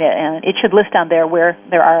it should list on there where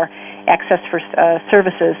there are access for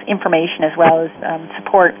services, information, as well as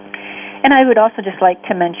support. And I would also just like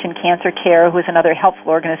to mention Cancer Care, who is another helpful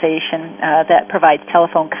organization that provides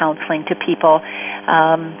telephone counseling to people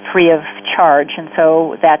free of charge. And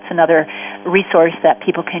so that's another resource that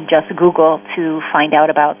people can just Google to find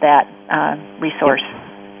out about that resource.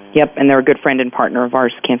 Yep, and they're a good friend and partner of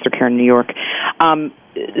ours, Cancer Care in New York.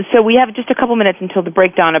 So we have just a couple minutes until the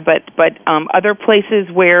break, Donna, but other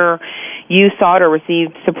places where you sought or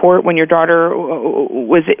received support when your daughter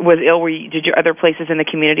was ill, did your other places in the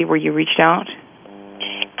community where you reached out?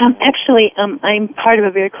 Actually, I'm part of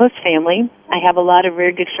a very close family. I have a lot of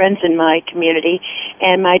very good friends in my community,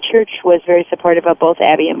 and my church was very supportive of both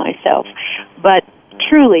Abby and myself. But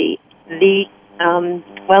truly, the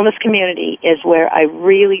wellness community is where I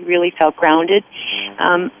really, really felt grounded.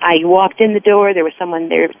 I walked in the door. There was someone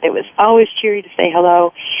there that was always cheery to say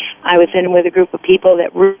hello. I was in with a group of people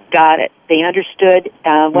that got it. They understood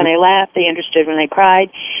when I laughed. They understood when I cried.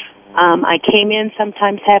 I came in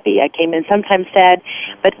sometimes happy. I came in sometimes sad,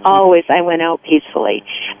 but always I went out peacefully.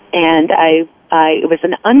 And it was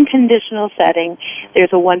an unconditional setting.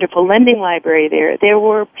 There's a wonderful lending library there. There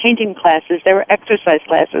were painting classes. There were exercise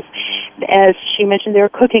classes. As she mentioned, there were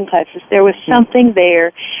cooking classes. There was something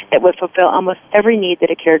there that would fulfill almost every need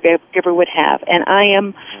that a caregiver would have. And I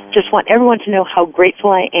just want everyone to know how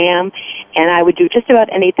grateful I am, and I would do just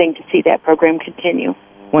about anything to see that program continue.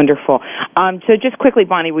 Wonderful. So just quickly,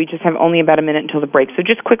 Bonnie, we just have only about a minute until the break. So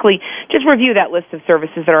just quickly, just review that list of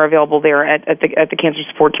services that are available there at the Cancer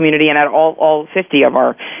Support Community and at all 50 of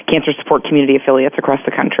our Cancer Support Community affiliates across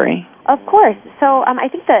the country. Of course. So I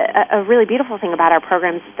think a really beautiful thing about our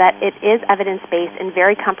program is that it is evidence-based and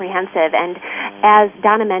very comprehensive. And as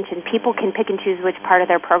Donna mentioned, people can pick and choose which part of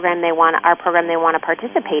our program they want to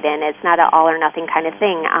participate in. It's not an all-or-nothing kind of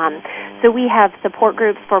thing. So we have support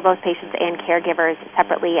groups for both patients and caregivers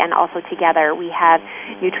separately and also together. We have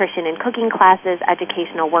nutrition and cooking classes,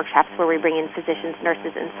 educational workshops where we bring in physicians,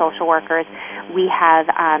 nurses, and social workers. We have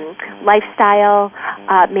lifestyle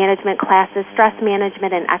management classes, stress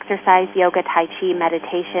management and exercise, yoga, tai chi,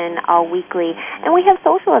 meditation, all weekly. And we have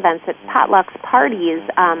social events at potlucks, parties,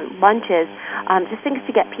 lunches, just things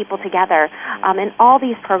to get people together. And all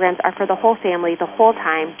these programs are for the whole family, the whole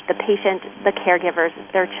time, the patient, the caregivers,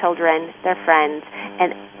 their children, their friends,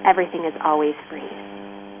 and everything is always free.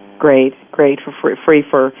 Great, for free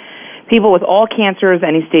for people with all cancers,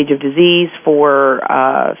 any stage of disease, for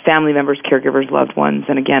family members, caregivers, loved ones.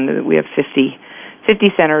 And again, we have 50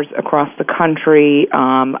 centers across the country.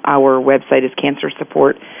 Our website is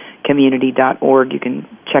cancersupportcommunity.org. You can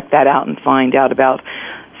check that out and find out about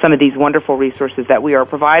some of these wonderful resources that we are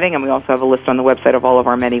providing, and we also have a list on the website of all of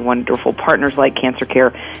our many wonderful partners like Cancer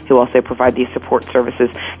Care who also provide these support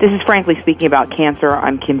services. This is Frankly Speaking About Cancer.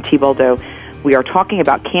 I'm Kim Thiboldeaux. We are talking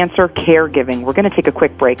about cancer caregiving. We're going to take a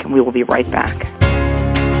quick break, and we will be right back.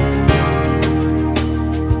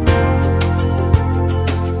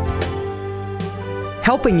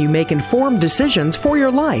 Helping you make informed decisions for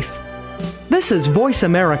your life. This is Voice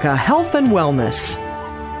America Health and Wellness.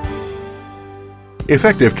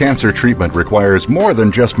 Effective cancer treatment requires more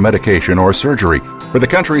than just medication or surgery. For the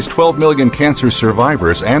country's 12 million cancer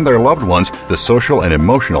survivors and their loved ones, the social and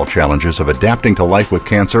emotional challenges of adapting to life with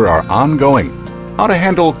cancer are ongoing. How to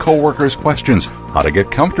handle coworkers' questions, how to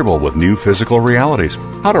get comfortable with new physical realities,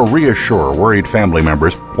 how to reassure worried family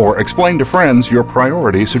members, or explain to friends your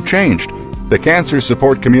priorities have changed. The Cancer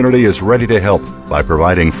Support Community is ready to help by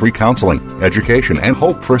providing free counseling, education, and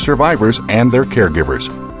hope for survivors and their caregivers.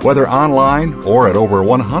 Whether online or at over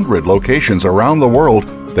 100 locations around the world,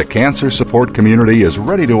 the Cancer Support Community is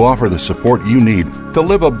ready to offer the support you need to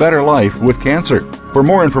live a better life with cancer. For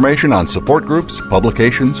more information on support groups,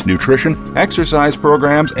 publications, nutrition, exercise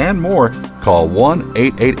programs, and more, call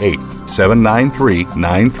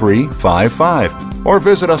 1-888-793-9355 or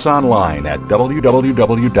visit us online at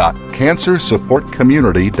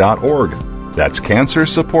www.cancersupportcommunity.org. That's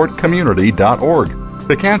cancersupportcommunity.org.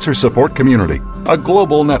 The Cancer Support Community, a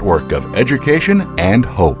global network of education and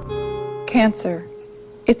hope. Cancer.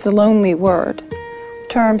 It's a lonely word.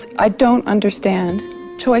 Terms I don't understand.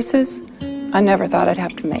 Choices I never thought I'd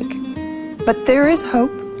have to make. But there is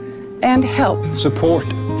hope and help. Support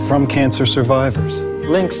from cancer survivors.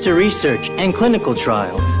 Links to research and clinical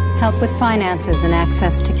trials. Help with finances and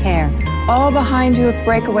access to care. All behind you at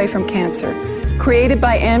Breakaway from Cancer. created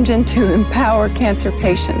by Amgen to empower cancer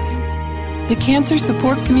patients. The Cancer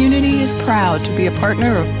Support Community is proud to be a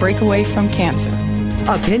partner of Breakaway from Cancer.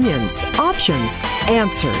 Opinions, options,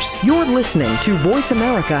 answers. You're listening to Voice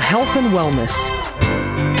America Health and Wellness.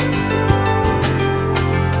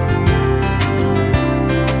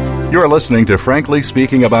 You're listening to Frankly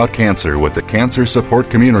Speaking About Cancer with the Cancer Support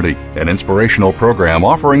Community, an inspirational program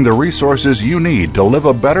offering the resources you need to live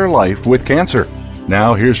a better life with cancer.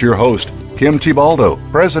 Now here's your host, Kim Thiboldeaux,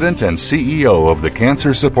 President and CEO of the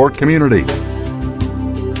Cancer Support Community.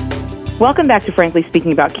 Welcome back to Frankly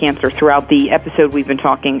Speaking About Cancer. Throughout the episode, we've been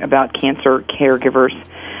talking about cancer caregivers.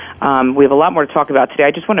 We have a lot more to talk about today.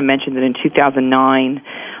 I just want to mention that in 2009,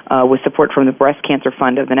 with support from the Breast Cancer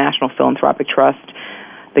Fund of the National Philanthropic Trust,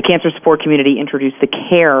 the Cancer Support Community introduced the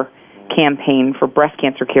CARE campaign for breast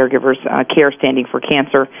cancer caregivers, CARE standing for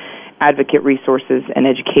Cancer Advocate Resources and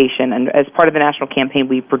Education. And as part of the national campaign,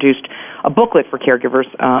 we produced a booklet for caregivers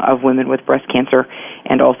of women with breast cancer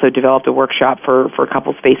and also developed a workshop for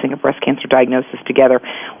couples facing a breast cancer diagnosis together.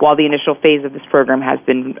 While the initial phase of this program has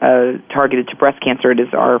been targeted to breast cancer, it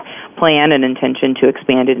is our plan and intention to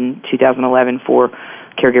expand it in 2011 for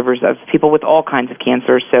caregivers of people with all kinds of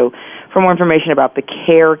cancers. So for more information about the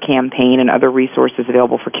CARE campaign and other resources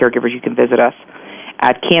available for caregivers, you can visit us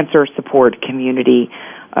at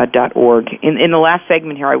cancersupportcommunity.org. In the last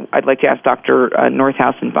segment here, I'd like to ask Dr.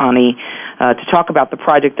 Northouse and Bonnie to talk about the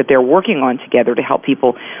project that they're working on together to help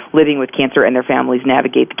people living with cancer and their families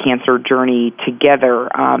navigate the cancer journey together.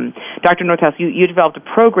 Dr. Northouse, you developed a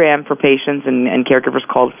program for patients and caregivers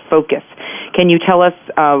called FOCUS. Can you tell us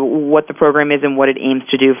what the program is and what it aims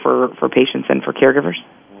to do for patients and for caregivers?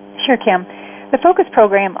 Sure, Kim. The FOCUS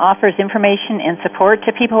program offers information and support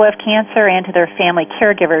to people who have cancer and to their family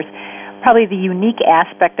caregivers. Probably the unique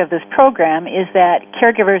aspect of this program is that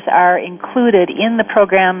caregivers are included in the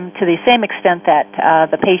program to the same extent that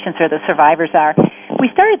the patients or the survivors are. We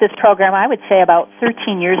started this program, I would say, about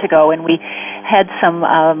 13 years ago, and we had some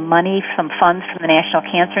money, some funds from the National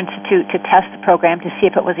Cancer Institute to test the program to see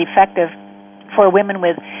if it was effective for women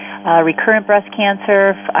with recurrent breast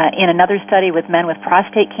cancer, in another study with men with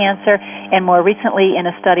prostate cancer, and more recently in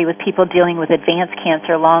a study with people dealing with advanced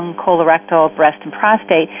cancer, lung, colorectal, breast, and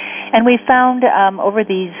prostate. And we found over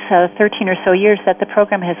these 13 or so years that the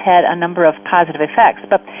program has had a number of positive effects.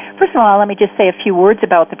 But first of all, let me just say a few words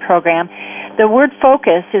about the program. The word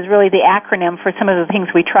FOCUS is really the acronym for some of the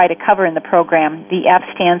things we try to cover in the program. The F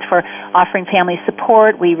stands for offering family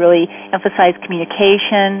support. We really emphasize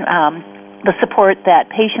communication, the support that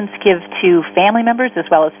patients give to family members as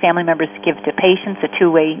well as family members give to patients, a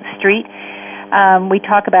two-way street. We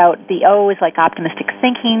talk about the O is like optimistic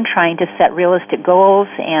thinking, trying to set realistic goals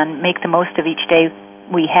and make the most of each day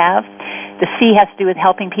we have. The C has to do with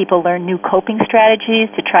helping people learn new coping strategies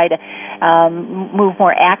to try to move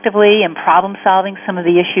more actively in problem-solving some of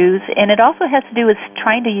the issues. And it also has to do with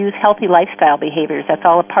trying to use healthy lifestyle behaviors. That's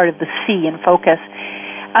all a part of the C in FOCUS.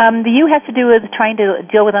 The U has to do with trying to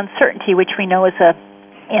deal with uncertainty, which we know is a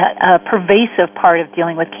pervasive part of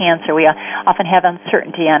dealing with cancer. We often have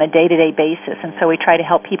uncertainty on a day-to-day basis, and so we try to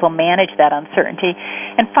help people manage that uncertainty.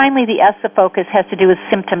 And finally, the S of FOCUS has to do with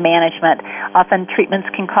symptom management. Often treatments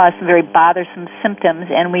can cause some very bothersome symptoms,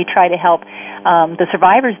 and we try to help the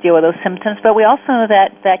survivors deal with those symptoms, but we also know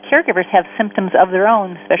that caregivers have symptoms of their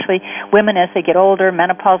own, especially women as they get older,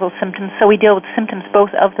 menopausal symptoms, so we deal with symptoms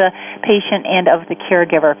both of the patient and of the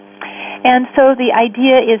caregiver. And so the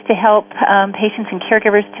idea is to help patients and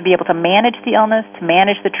caregivers to be able to manage the illness, to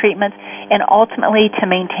manage the treatments, and ultimately to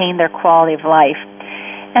maintain their quality of life.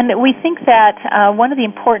 And we think that one of the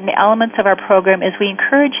important elements of our program is we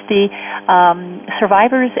encourage the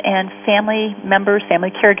survivors and family members,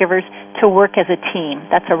 family caregivers, to work as a team.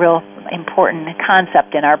 That's a real important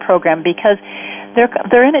concept in our program because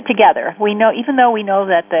they're in it together. We know, even though we know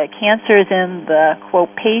that the cancer is in the,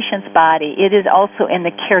 quote, patient's body, it is also in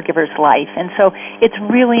the caregiver's life. And so it's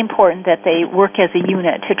really important that they work as a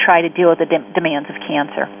unit to try to deal with the demands of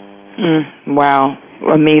cancer. Wow.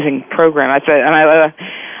 Amazing program. I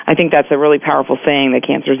think that's a really powerful saying, that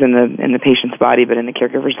cancer is in the patient's body, but in the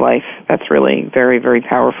caregiver's life. That's really very, very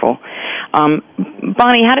powerful.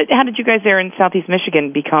 Bonnie, how did you guys there in Southeast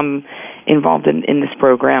Michigan become involved in this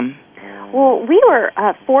program? Well, we were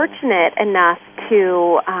fortunate enough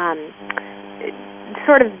to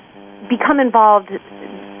sort of become involved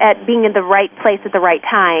at being in the right place at the right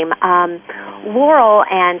time. Laurel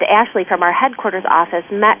and Ashley from our headquarters office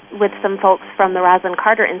met with some folks from the Rosalind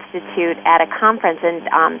Carter Institute at a conference,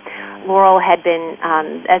 and Laurel had been,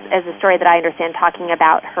 as a story that I understand, talking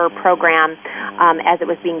about her program as it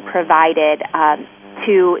was being provided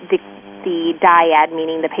to the the dyad,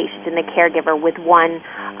 meaning the patient and the caregiver, with one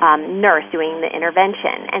nurse doing the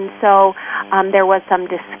intervention. And so there was some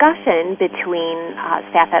discussion between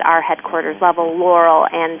staff at our headquarters level, Laurel,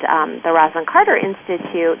 and the Rosalind Carter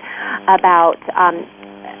Institute about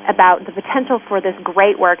the potential for this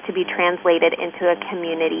great work to be translated into a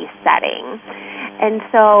community setting. And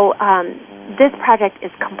so this project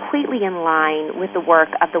is completely in line with the work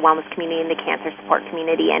of the wellness community and the cancer support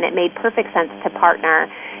community, and it made perfect sense to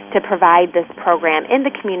partner to provide this program in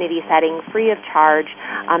the community setting free of charge.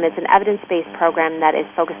 It's an evidence-based program that is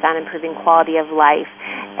focused on improving quality of life,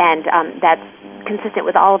 and that's consistent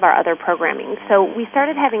with all of our other programming. So we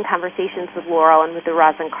started having conversations with Laurel and with the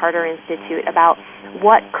Rosalind Carter Institute about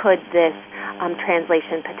what could this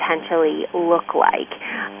translation potentially look like.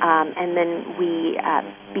 And then we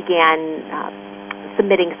began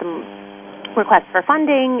submitting some requests for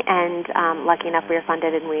funding, and lucky enough we were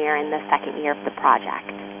funded, and we are in the second year of the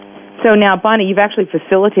project. So now, Bonnie, you've actually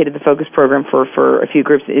facilitated the focus program for a few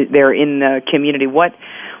groups there in the community. What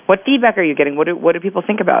feedback are you getting? What do people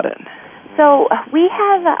think about it? So we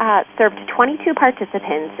have served 22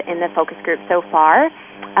 participants in the focus group so far.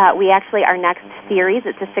 We actually, our next series,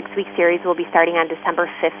 it's a 6-week series, will be starting on December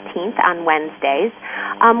 15th on Wednesdays.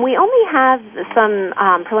 We only have some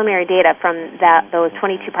preliminary data from those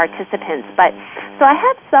 22 participants, but so I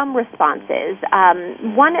have some responses.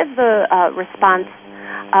 One of the response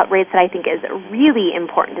rates that I think is really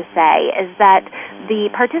important to say is that the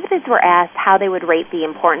participants were asked how they would rate the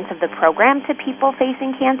importance of the program to people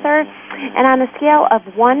facing cancer, and on a scale of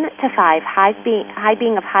 1 to 5, high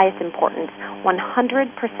being of highest importance, 100%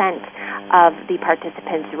 of the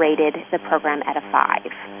participants rated the program at a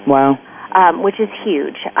 5. Wow. Which is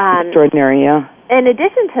huge. Extraordinary, yeah. In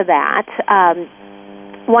addition to that,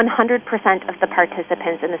 100% of the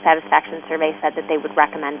participants in the satisfaction survey said that they would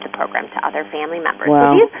recommend the program to other family members.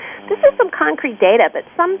 Wow. So this is some concrete data, but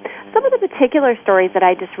some of the particular stories that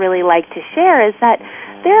I just really like to share is that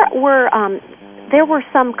there were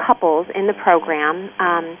some couples in the program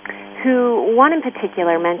who, one in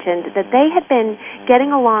particular, mentioned that they had been getting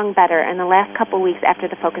along better in the last couple weeks after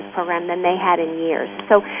the focus program than they had in years.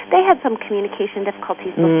 So they had some communication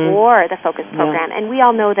difficulties before the focus program, and we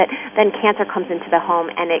all know that then cancer comes into the home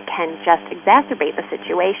and it can just exacerbate the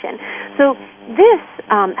situation. So this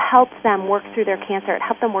helped them work through their cancer. It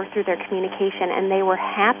helped them work through their communication, and they were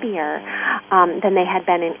happier than they had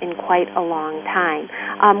been in quite a long time.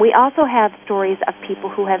 We also have stories of people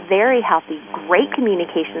who have very healthy, great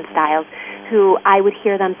communication styles, who I would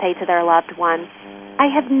hear them say to their loved one, "I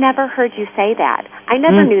have never heard you say that. I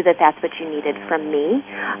never knew that that's what you needed from me.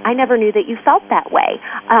 I never knew that you felt that way."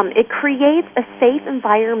 It creates a safe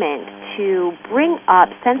environment to bring up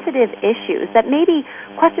sensitive issues that maybe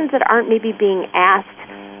questions that aren't maybe being asked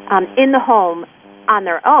in the home on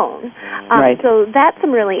their own. Right. So that's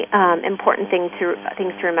some really important things to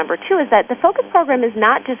remember, too, is that the focus program is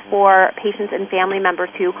not just for patients and family members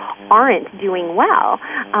who aren't doing well,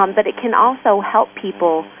 but it can also help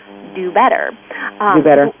people do better.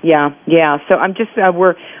 Yeah. So I'm just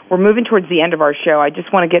we're moving towards the end of our show. I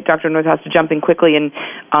just want to get Dr. Northouse to jump in quickly, and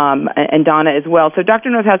Donna as well. So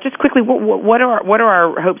Dr. Northouse, just quickly, what are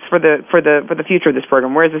our hopes for the future of this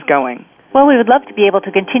program? Where is this going? Well, we would love to be able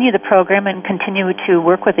to continue the program and continue to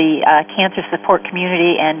work with the cancer support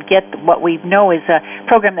community and get what we know is a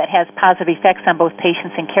program that has positive effects on both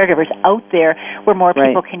patients and caregivers out there where more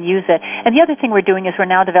people can use it. And the other thing we're doing is we're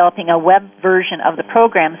now developing a web version of the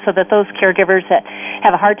program so that those caregivers that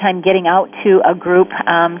have a hard time getting out to a group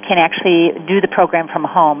can actually do the program from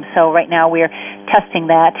home. So right now we're testing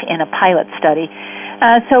that in a pilot study.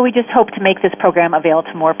 So we just hope to make this program available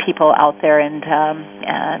to more people out there, and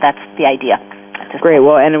that's the idea. Great.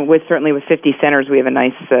 Well, and certainly with 50 centers, we have a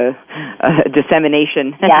nice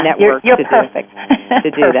dissemination network. You're perfect.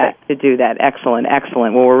 To do that. Excellent.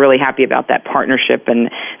 Well, we're really happy about that partnership and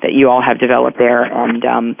that you all have developed there,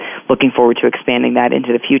 and looking forward to expanding that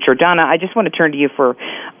into the future. Donna, I just want to turn to you for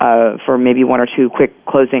maybe one or two quick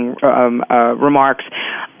closing remarks.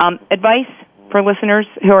 Advice for listeners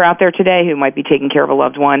who are out there today who might be taking care of a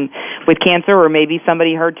loved one with cancer, or maybe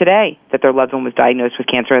somebody heard today that their loved one was diagnosed with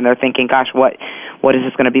cancer and they're thinking, gosh, what is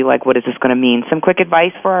this going to be like? What is this going to mean? Some quick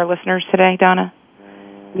advice for our listeners today, Donna?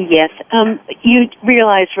 Yes. You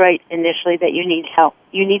realized right initially that you need help.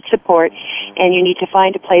 You need support, and you need to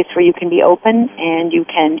find a place where you can be open and you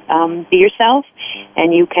can be yourself,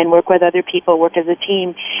 and you can work with other people, work as a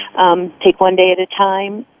team. Take one day at a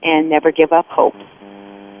time and never give up hope.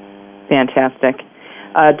 Fantastic.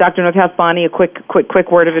 Dr. Northouse, Bonnie, a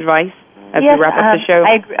quick word of advice? as we wrap up the show?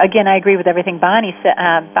 I agree with everything Donna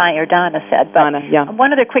said. But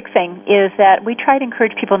one other quick thing is that we try to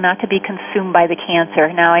encourage people not to be consumed by the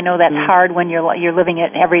cancer. Now, I know that's hard when you're living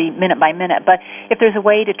it every minute by minute, but if there's a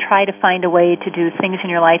way to try to find a way to do things in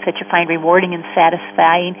your life that you find rewarding and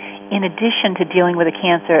satisfying, in addition to dealing with a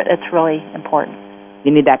cancer, it's really important.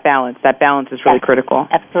 You need that balance. That balance is really critical.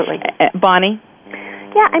 Absolutely. Bonnie?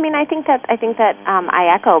 Yeah, I mean, I think that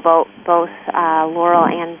I echo both Laurel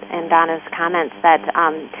and Donna's comments that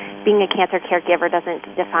being a cancer caregiver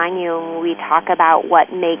doesn't define you. We talk about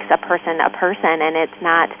what makes a person, and it's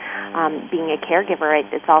not being a caregiver.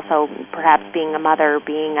 It's also perhaps being a mother,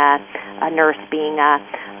 being a nurse, being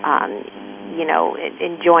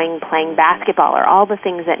enjoying playing basketball, or all the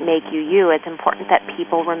things that make you. It's important that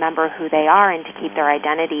people remember who they are and to keep their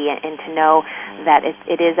identity, and to know that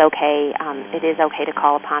it is okay. It is okay to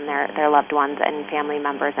call upon their loved ones and family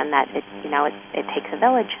members, and that it takes a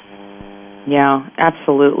village. Yeah,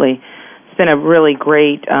 absolutely. It's been a really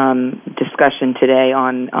great discussion today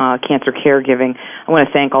on cancer caregiving. I want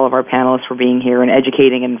to thank all of our panelists for being here and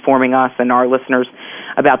educating and informing us and our listeners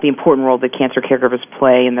about the important role that cancer caregivers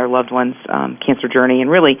play in their loved ones' cancer journey, and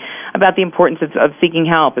really about the importance of seeking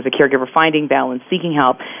help as a caregiver, finding balance, seeking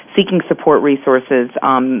help, seeking support resources,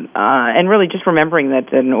 and really just remembering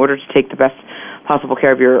that in order to take the best possible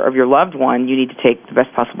care of your loved one, you need to take the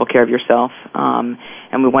best possible care of yourself.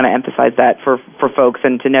 And we want to emphasize that for folks,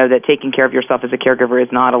 and to know that taking care of yourself as a caregiver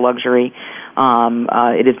is not a luxury.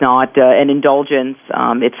 It is not an indulgence.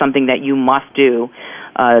 It's something that you must do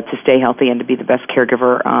to stay healthy and to be the best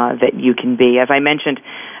caregiver that you can be. As I mentioned,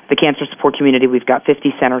 the cancer support community, we've got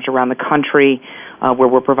 50 centers around the country where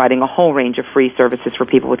we're providing a whole range of free services for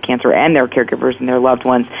people with cancer and their caregivers and their loved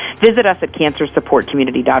ones. Visit us at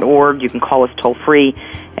cancersupportcommunity.org. You can call us toll-free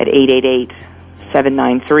at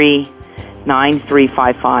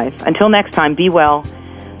 888-793-9355. Until next time, be well,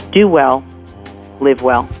 do well, live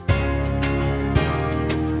well.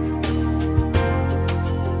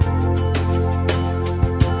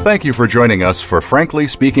 Thank you for joining us for Frankly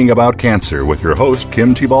Speaking About Cancer with your host,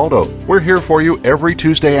 Kim Thibaldo. We're here for you every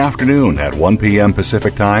Tuesday afternoon at 1 p.m.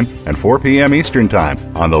 Pacific Time and 4 p.m. Eastern Time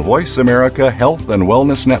on the Voice America Health and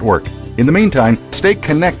Wellness Network. In the meantime, stay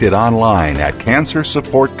connected online at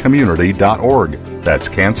cancersupportcommunity.org. That's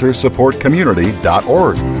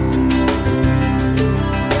cancersupportcommunity.org.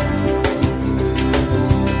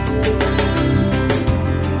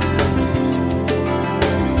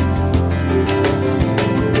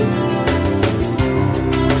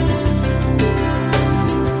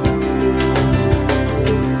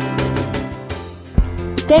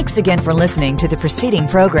 Thanks again for listening to the preceding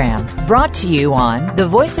program, brought to you on the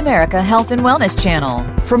Voice America Health and Wellness Channel.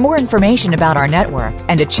 For more information about our network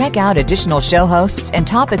and to check out additional show hosts and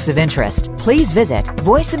topics of interest, please visit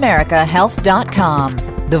voiceamericahealth.com.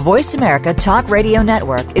 The Voice America Talk Radio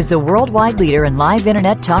Network is the worldwide leader in live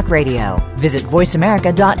Internet talk radio. Visit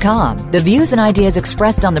voiceamerica.com. The views and ideas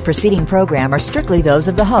expressed on the preceding program are strictly those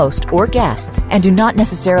of the host or guests and do not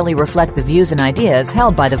necessarily reflect the views and ideas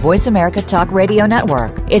held by the Voice America Talk Radio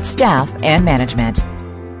Network, its staff, and management.